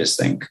is, I just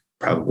think,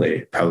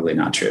 probably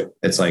not true.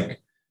 It's are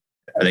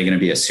they going to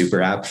be a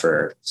super app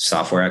for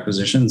software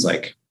acquisitions?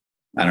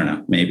 I don't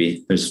know,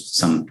 maybe there's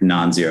some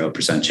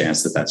non-0%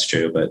 chance that that's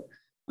true, but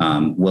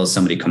will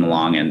somebody come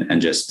along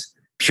and just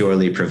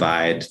purely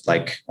provide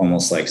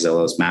almost like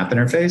Zillow's map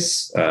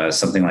interface,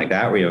 something like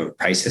that, where you have a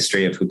price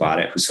history of who bought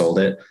it, who sold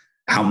it,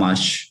 how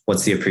much,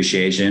 what's the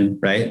appreciation,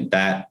 right?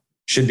 That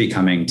should be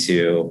coming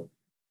to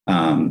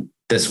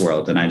this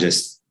world. And I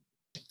just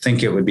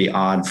think it would be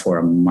odd for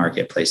a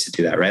marketplace to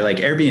do that, right?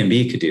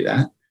 Airbnb could do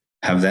that.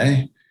 Have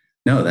they?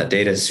 no, that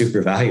data is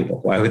super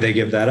valuable. Why would they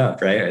give that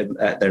up? Right.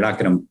 They're not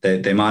going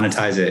to, they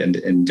monetize it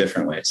in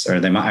different ways, or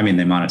they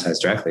monetize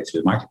directly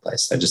through the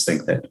marketplace. I just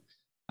think that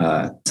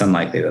it's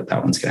unlikely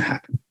that one's going to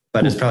happen,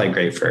 but it's probably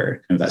great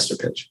for investor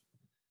pitch.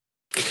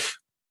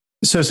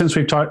 So since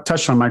we've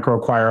touched on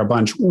MicroAcquire a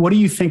bunch, what do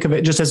you think of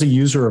it just as a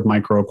user of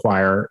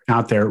MicroAcquire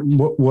out there?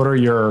 What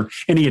are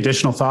any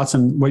additional thoughts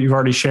on what you've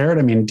already shared?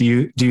 I mean, do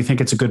you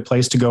think it's a good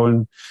place to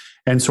go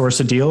and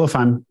source a deal if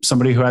I'm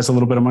somebody who has a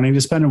little bit of money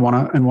to spend and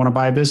want to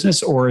buy a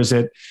business? Or are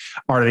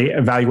the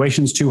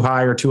evaluations too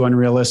high or too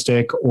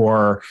unrealistic,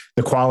 or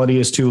the quality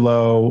is too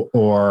low,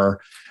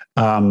 or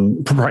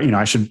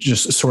I should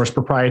just source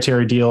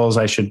proprietary deals?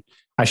 I should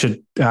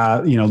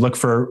look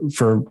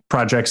for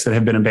projects that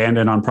have been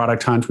abandoned on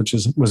Product Hunt, which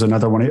was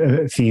another one of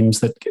the themes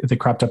that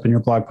cropped up in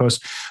your blog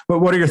post. But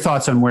what are your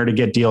thoughts on where to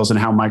get deals and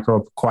how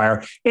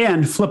MicroAcquire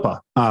and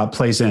Flippa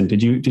plays in?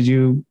 Did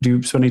you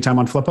spend any time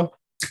on Flippa?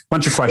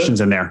 Bunch of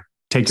questions in there.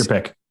 Take your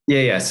pick.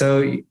 Yeah. So,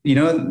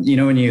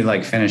 when you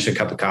like finish a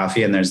cup of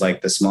coffee and there's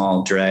like the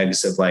small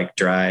dregs of like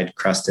dried,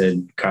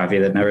 crusted coffee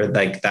that never,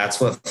 like, that's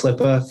what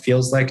Flippa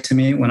feels like to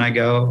me when I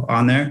go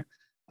on there.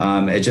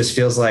 It just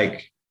feels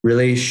like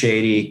really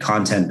shady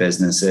content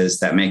businesses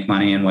that make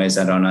money in ways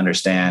I don't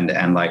understand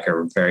and like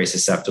are very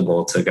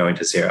susceptible to going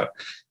to zero.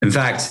 In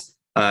fact,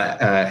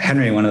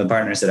 Henry, one of the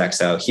partners at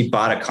XO, he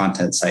bought a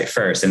content site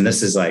first, and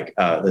this is like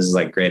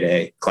grade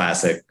A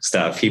classic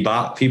stuff. He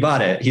bought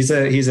it. He's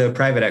a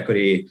private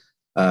equity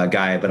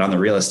guy, but on the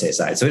real estate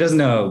side, so he doesn't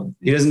know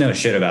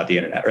shit about the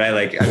internet, right?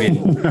 Like, I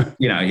mean,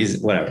 he's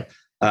whatever.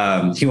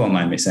 He won't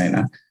mind me saying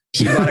that.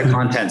 He bought a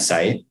content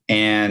site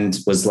and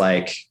was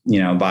like,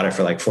 bought it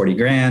for like 40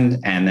 grand.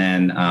 And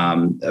then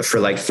for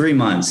like 3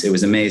 months, it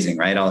was amazing,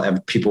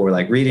 right? People were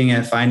like reading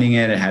it, finding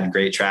it. It had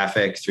great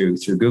traffic through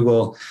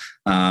Google.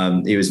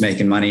 He was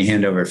making money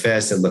hand over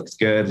fist. It looked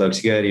good.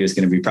 He was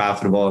going to be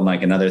profitable in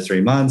like another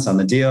 3 months on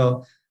the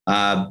deal.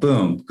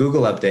 Boom,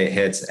 Google update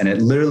hits. And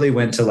it literally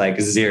went to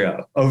like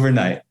zero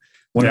overnight.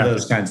 One of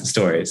those kinds of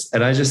stories.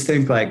 And I just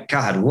think like,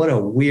 God, what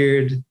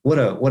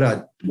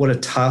a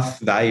tough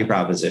value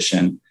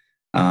proposition.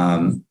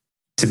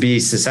 To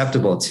be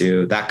susceptible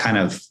to that kind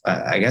of,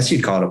 I guess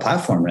you'd call it a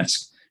platform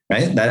risk,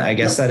 right?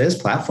 That is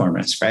platform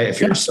risk, right?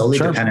 If you're solely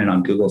dependent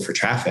on Google for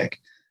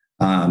traffic,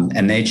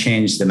 and they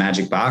change the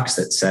magic box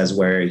that says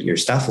where your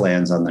stuff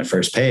lands on their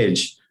first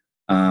page,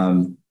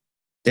 damn,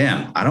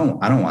 I don't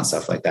want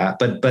stuff like that.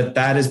 But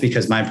that is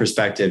because my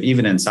perspective,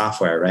 even in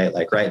software, right?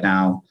 Like right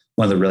now,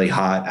 one of the really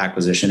hot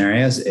acquisition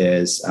areas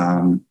is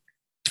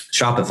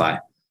Shopify.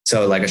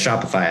 So like a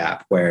Shopify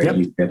app where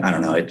you can, I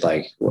don't know, it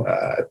like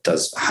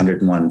does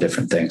 101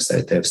 different things.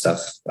 They have stuff,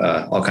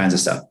 all kinds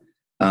of stuff.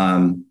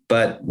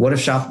 But what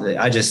if I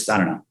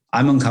don't know.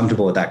 I'm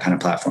uncomfortable with that kind of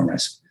platform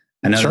risk.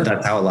 I know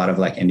that's how a lot of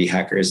like indie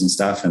hackers and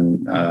stuff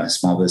and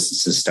small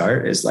businesses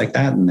start, is like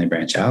that, and they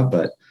branch out.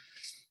 But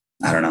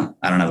I don't know.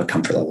 I don't have a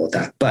comfort level with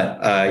that.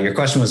 But your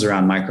question was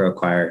around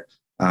MicroAcquire.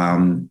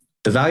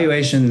 The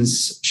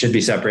valuations should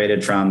be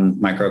separated from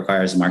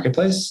MicroAcquire as a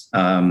marketplace,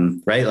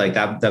 right? Like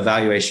that, the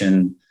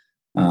valuation,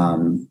 I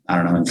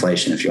don't know,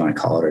 inflation, if you want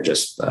to call it, or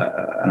just,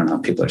 I don't know,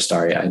 people are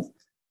starry-eyed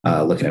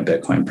looking at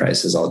Bitcoin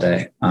prices all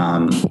day.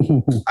 I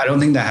don't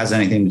think that has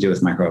anything to do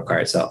with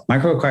MicroAcquire itself.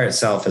 MicroAcquire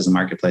itself as a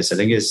marketplace, I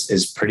think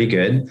is pretty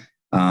good.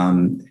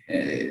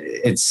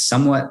 It's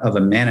somewhat of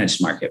a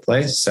managed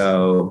marketplace.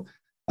 So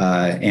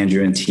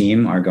Andrew and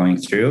team are going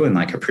through and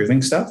like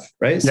approving stuff,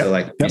 right? Yep. So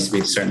like it needs to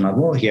be a certain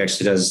level. He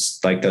actually does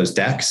like those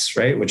decks,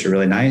 right? Which are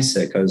really nice.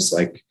 It goes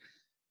like,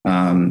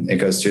 it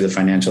goes through the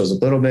financials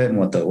a little bit and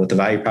what the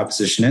value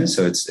proposition is.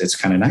 So it's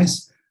kind of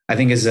nice. I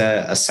think as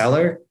a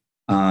seller,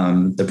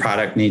 the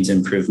product needs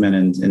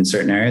improvement in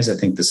certain areas. I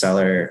think the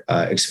seller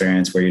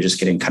experience where you're just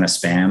getting kind of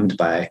spammed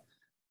by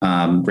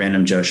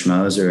random Joe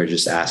Schmoes who are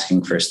just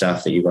asking for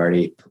stuff that you've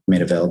already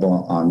made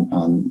available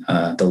on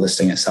the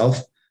listing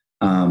itself.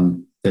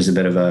 There's a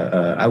bit of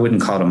I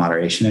wouldn't call it a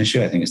moderation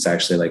issue. I think it's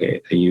actually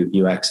like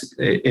a UX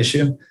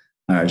issue,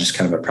 or just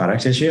kind of a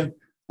product issue.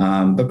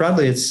 But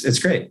broadly, it's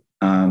great.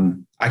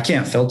 I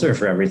can't filter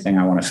for everything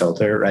I want to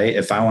filter, right?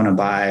 If I want to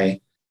buy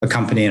a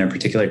company in a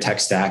particular tech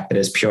stack that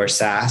is pure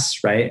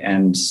SaaS, right?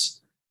 And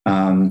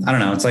I don't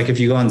know, it's like if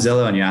you go on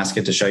Zillow and you ask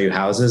it to show you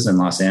houses in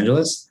Los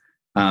Angeles,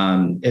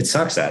 it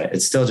sucks at it.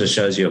 It still just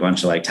shows you a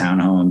bunch of like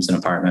townhomes and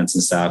apartments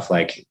and stuff.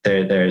 Like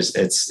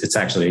it's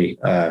actually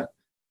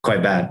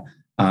quite bad.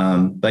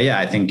 But yeah,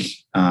 I think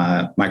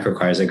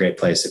MicroAcquire is a great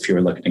place if you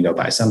were looking to go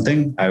buy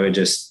something. I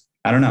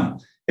don't know,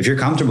 if you're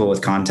comfortable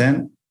with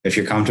content, if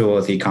you're comfortable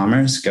with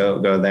e-commerce,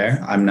 go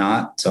there. I'm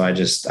not, so I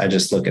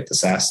just look at the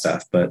SaaS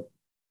stuff, but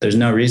there's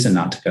no reason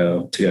not to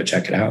go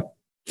check it out.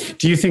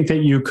 Do you think that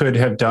you could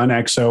have done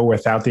XO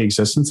without the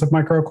existence of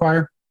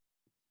MicroAcquire?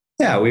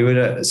 Yeah, we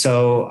would.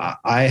 So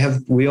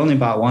we only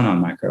bought one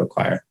on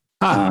MicroAcquire.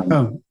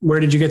 Where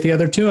did you get the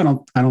other two?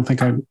 I don't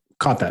think I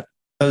caught that.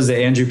 That was the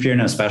Andrew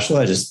Pierno special.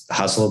 I just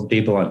hustled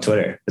people on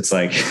Twitter. It's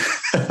like,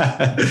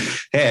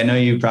 hey, I know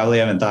you probably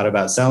haven't thought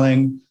about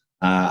selling.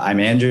 I'm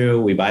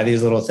Andrew. We buy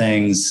these little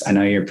things. I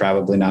know you're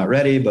probably not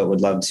ready, but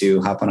would love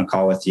to hop on a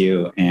call with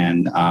you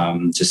and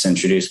just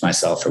introduce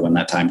myself for when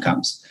that time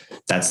comes.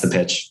 That's the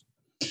pitch.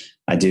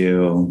 I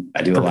do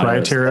a lot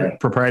of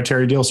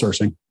proprietary deal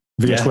sourcing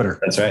via Twitter.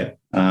 That's right.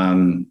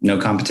 No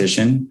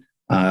competition.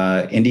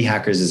 Indie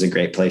Hackers is a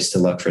great place to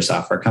look for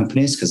software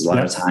companies because a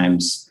lot of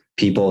times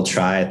people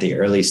try at the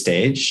early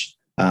stage,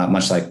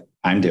 much like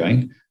I'm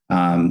doing.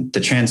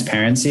 The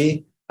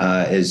transparency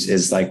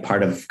is like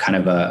part of kind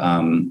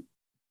of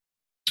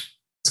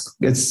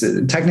it's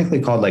technically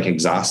called like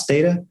exhaust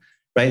data,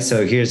 right?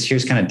 So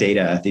here's kind of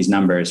data, these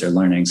numbers or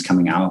learnings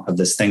coming out of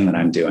this thing that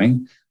I'm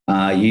doing.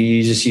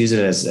 You just use it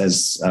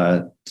as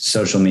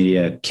social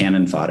media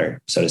cannon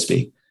fodder, so to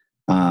speak.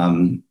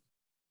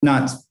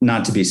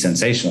 Not to be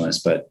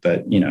sensationalist, but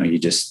you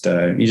just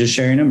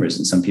share your numbers,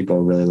 and some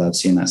people really love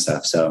seeing that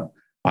stuff. So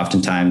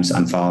oftentimes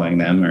I'm following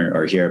them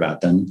or hear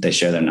about them. They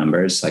share their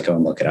numbers. I go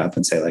and look it up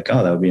and say like,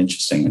 oh, that would be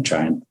interesting, and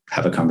try and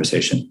have a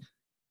conversation.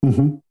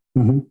 Mm-hmm.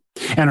 Mm-hmm.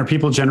 And are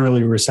people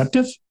generally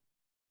receptive?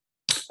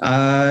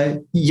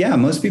 Yeah,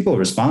 most people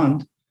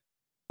respond.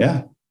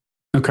 Yeah.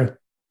 Okay.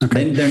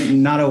 They're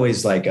not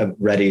always like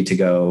ready to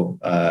go.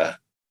 To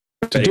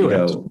do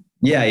it.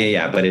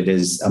 Yeah. But it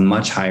is a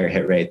much higher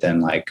hit rate than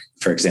like,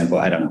 for example,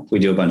 I don't know. We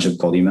do a bunch of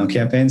cold email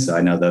campaigns, so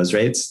I know those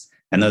rates.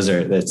 And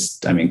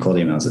cold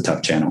email is a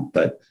tough channel,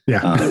 but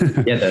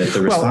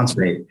the response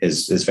rate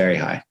is very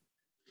high.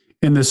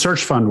 In the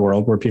search fund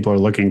world, where people are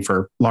looking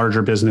for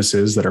larger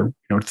businesses that are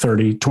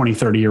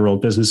 30-year-old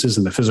businesses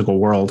in the physical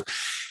world,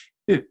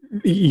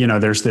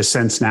 there's this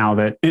sense now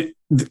that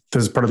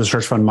this part of the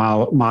search fund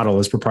model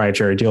is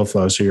proprietary deal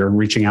flow. So you're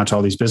reaching out to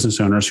all these business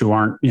owners who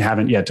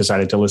haven't yet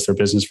decided to list their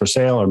business for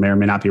sale, or may or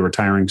may not be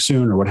retiring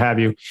soon, or what have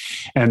you.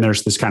 And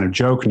there's this kind of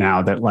joke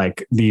now that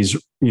like these,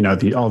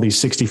 all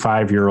these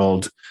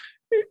 65-year-old,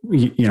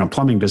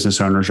 plumbing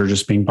business owners are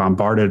just being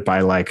bombarded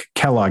by like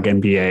Kellogg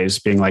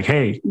MBAs being like,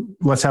 hey,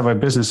 let's have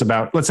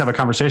a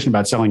conversation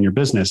about selling your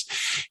business.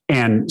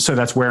 And so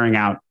that's wearing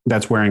out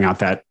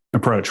that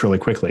approach really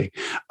quickly.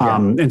 Yeah.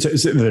 And so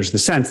there's the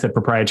sense that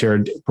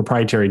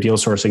proprietary deal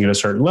sourcing at a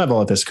certain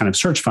level, at this kind of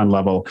search fund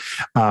level,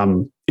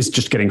 is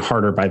just getting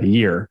harder by the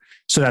year.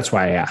 So that's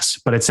why I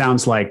asked. But it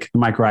sounds like the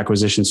micro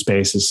acquisition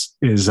space is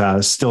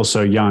still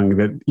so young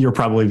that you're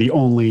probably the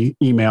only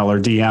email or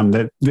DM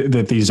that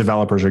these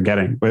developers are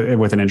getting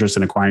with an interest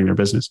in acquiring their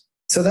business.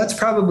 So that's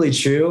probably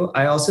true.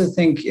 I also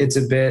think it's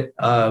a bit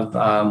of,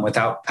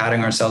 without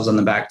patting ourselves on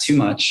the back too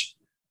much,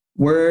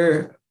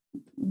 we're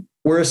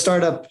a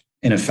startup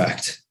in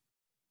effect.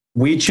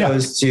 We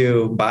chose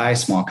to buy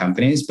small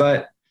companies,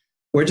 but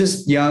we're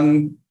just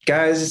young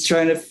guys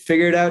trying to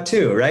figure it out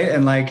too, right?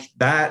 And like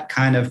that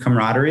kind of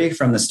camaraderie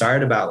from the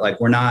start about like,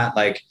 we're not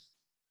like,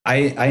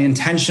 I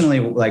intentionally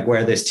like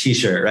wear this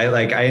t-shirt, right?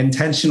 Like I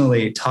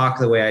intentionally talk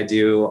the way I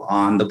do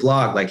on the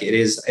blog. Like it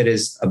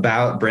is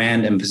about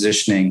brand and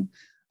positioning.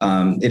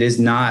 It is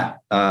not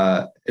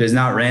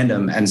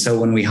random. And so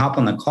when we hop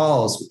on the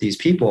calls with these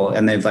people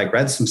and they've like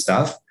read some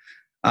stuff,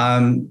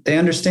 they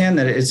understand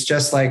that it's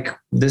just like,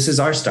 this is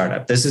our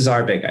startup. This is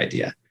our big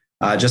idea.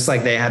 Just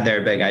like they had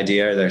their big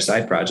idea or their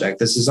side project,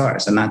 this is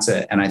ours. And that's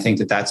it. And I think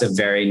that that's a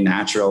very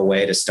natural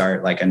way to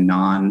start like a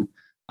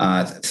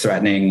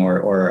non-threatening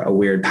or a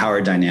weird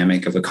power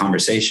dynamic of a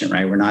conversation,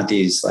 right? We're not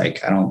these,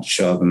 like, I don't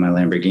show up in my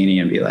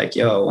Lamborghini and be like,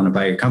 yo, I want to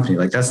buy your company.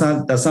 Like, that's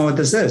not what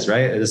this is,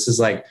 right? This is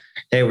like,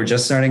 hey, we're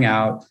just starting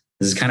out.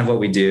 This is kind of what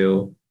we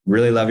do.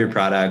 Really love your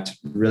product.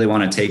 Really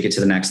want to take it to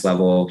the next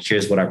level.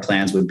 Here's what our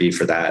plans would be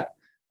for that.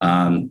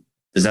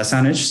 Does that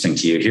sound interesting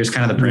to you? Here's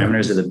kind of the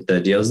parameters of the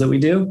deals that we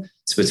do.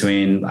 It's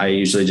I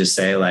usually just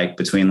say like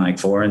between like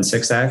 4 and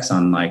 6X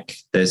on like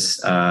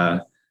this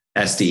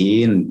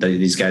SDE, and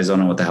these guys don't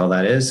know what the hell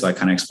that is. So I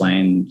kind of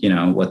explain,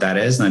 what that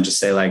is. And I just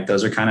say like,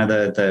 those are kind of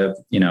the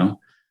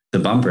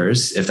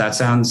bumpers. If that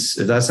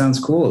sounds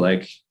cool,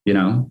 like,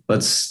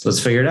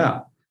 let's figure it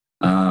out.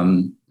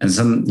 And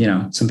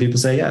some people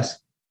say yes.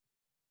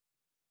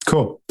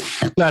 Cool.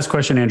 Last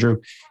question,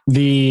 Andrew.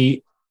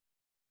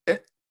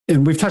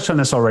 And we've touched on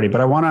this already,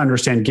 but I want to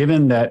understand,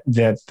 given that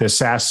the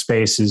SaaS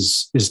space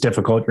is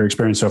difficult, your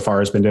experience so far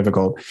has been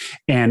difficult,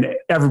 and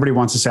everybody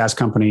wants a SaaS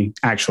company,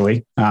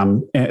 actually,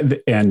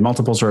 and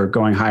multiples are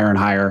going higher and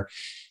higher.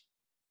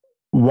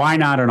 Why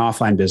not an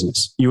offline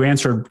business? You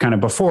answered kind of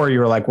before, you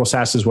were like, well,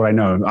 SaaS is what I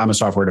know. I'm a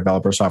software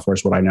developer. Software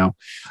is what I know.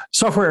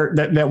 Software,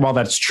 while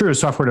that's true,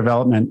 software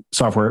development,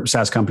 software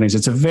SaaS companies,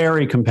 it's a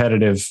very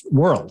competitive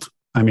world.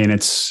 I mean,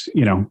 it's,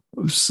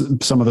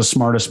 some of the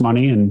smartest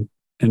money and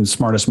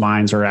smartest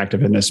minds are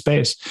active in this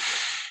space.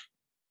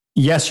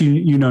 Yes,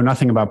 you know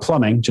nothing about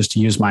plumbing, just to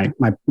use my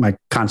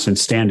constant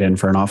stand-in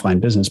for an offline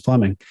business,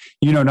 plumbing.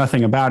 You know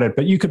nothing about it,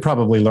 but you could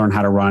probably learn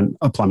how to run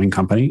a plumbing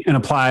company and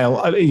apply,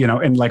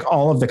 and like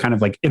all of the kind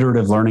of like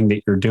iterative learning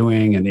that you're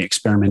doing and the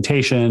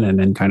experimentation and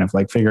then kind of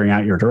like figuring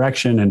out your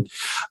direction. And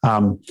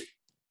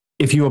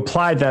if you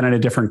applied that in a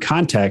different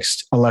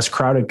context, a less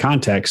crowded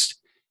context,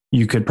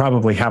 you could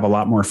probably have a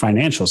lot more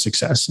financial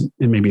success. And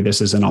maybe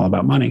this isn't all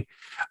about money.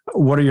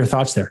 What are your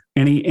thoughts there?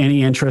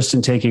 Any interest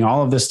in taking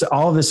all of this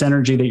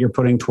energy that you're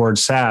putting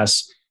towards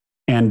SaaS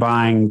and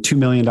buying $2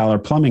 million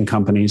plumbing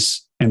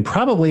companies and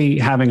probably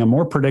having a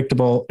more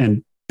predictable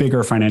and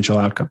bigger financial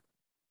outcome?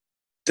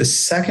 The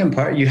second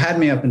part, you had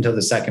me up until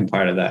the second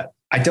part of that.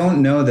 I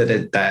don't know that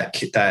it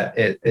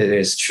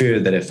is true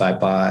that if I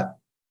bought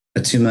a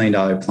 $2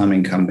 million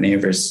plumbing company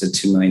versus a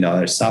 $2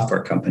 million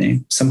software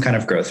company, some kind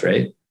of growth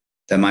rate,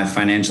 that my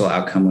financial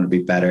outcome would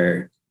be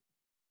better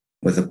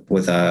with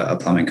a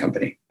plumbing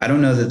company. I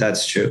don't know that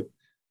that's true.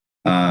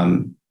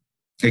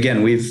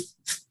 Again, we've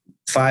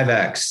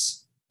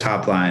 5x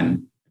top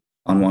line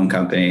on one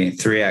company,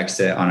 3x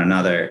it on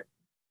another,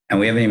 and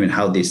we haven't even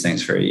held these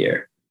things for a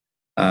year.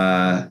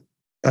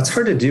 That's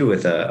hard to do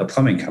with a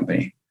plumbing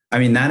company. I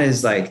mean, that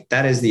is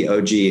the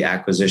OG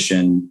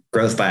acquisition,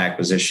 growth by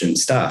acquisition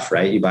stuff,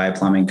 right? You buy a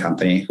plumbing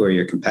company. Who are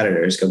your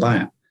competitors? Go buy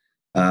them.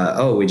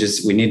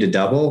 We need to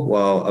double.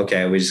 Well,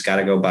 okay, we just got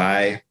to go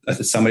buy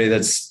somebody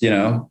that's,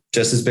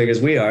 just as big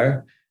as we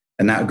are.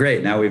 And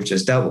great. Now we've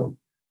just doubled.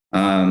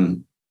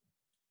 The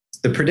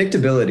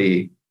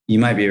predictability, you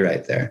might be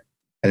right there.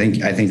 I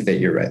think that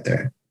you're right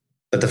there,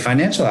 but the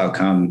financial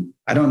outcome,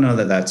 I don't know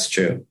that that's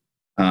true.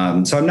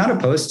 So I'm not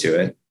opposed to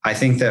it. I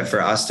think that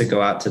for us to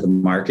go out to the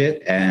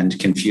market and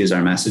confuse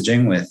our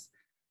messaging with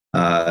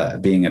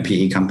being a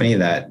PE company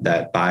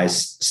that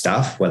buys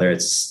stuff, whether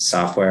it's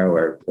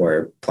software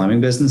or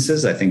plumbing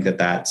businesses, I think that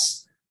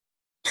that's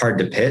hard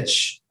to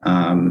pitch.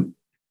 I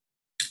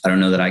don't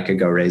know that I could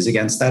go raise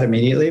against that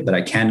immediately, but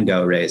I can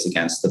go raise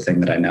against the thing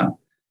that I know.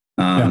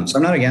 So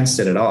I'm not against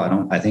it at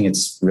all. I think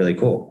it's really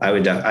cool.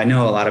 I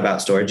know a lot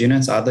about storage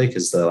units, oddly,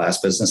 because the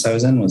last business I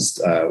was in was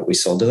we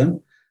sold to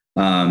them.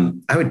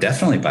 I would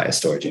definitely buy a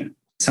storage unit.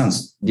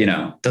 Sounds,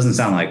 doesn't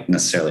sound like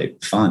necessarily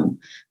fun,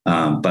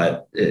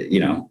 but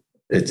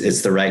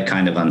it's the right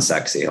kind of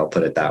unsexy. I'll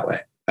put it that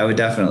way. I would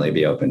definitely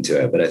be open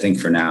to it, but I think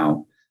for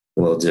now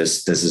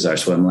this is our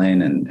swim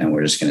lane and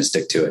we're just going to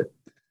stick to it.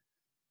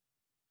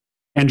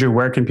 Andrew,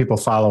 where can people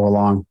follow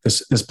along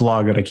this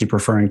blog that I keep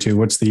referring to?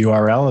 What's the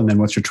URL? And then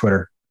what's your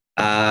Twitter?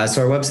 So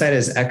our website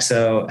is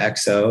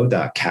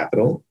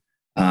xoxo.capital.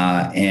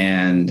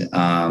 And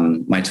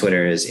my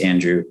Twitter is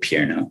Andrew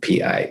Pierno,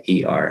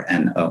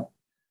 Pierno.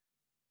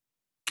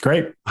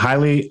 Great.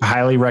 Highly,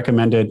 highly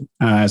recommended.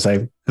 As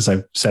I've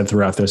said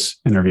throughout this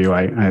interview,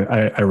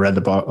 I read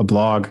the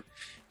blog.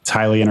 It's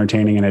highly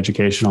entertaining and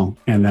educational.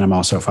 And then I'm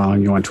also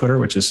following you on Twitter,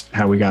 which is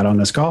how we got on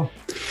this call.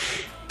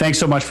 Thanks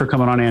so much for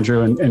coming on,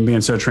 Andrew, and being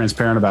so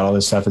transparent about all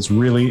this stuff. It's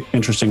really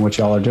interesting what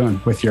y'all are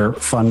doing with your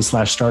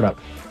fund/startup.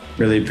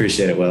 Really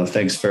appreciate it, Will.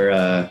 Thanks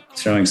for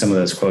throwing some of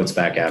those quotes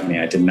back at me.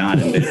 I did not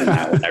envision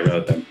that when I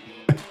wrote them.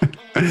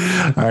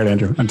 All right,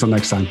 Andrew. Until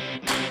next time.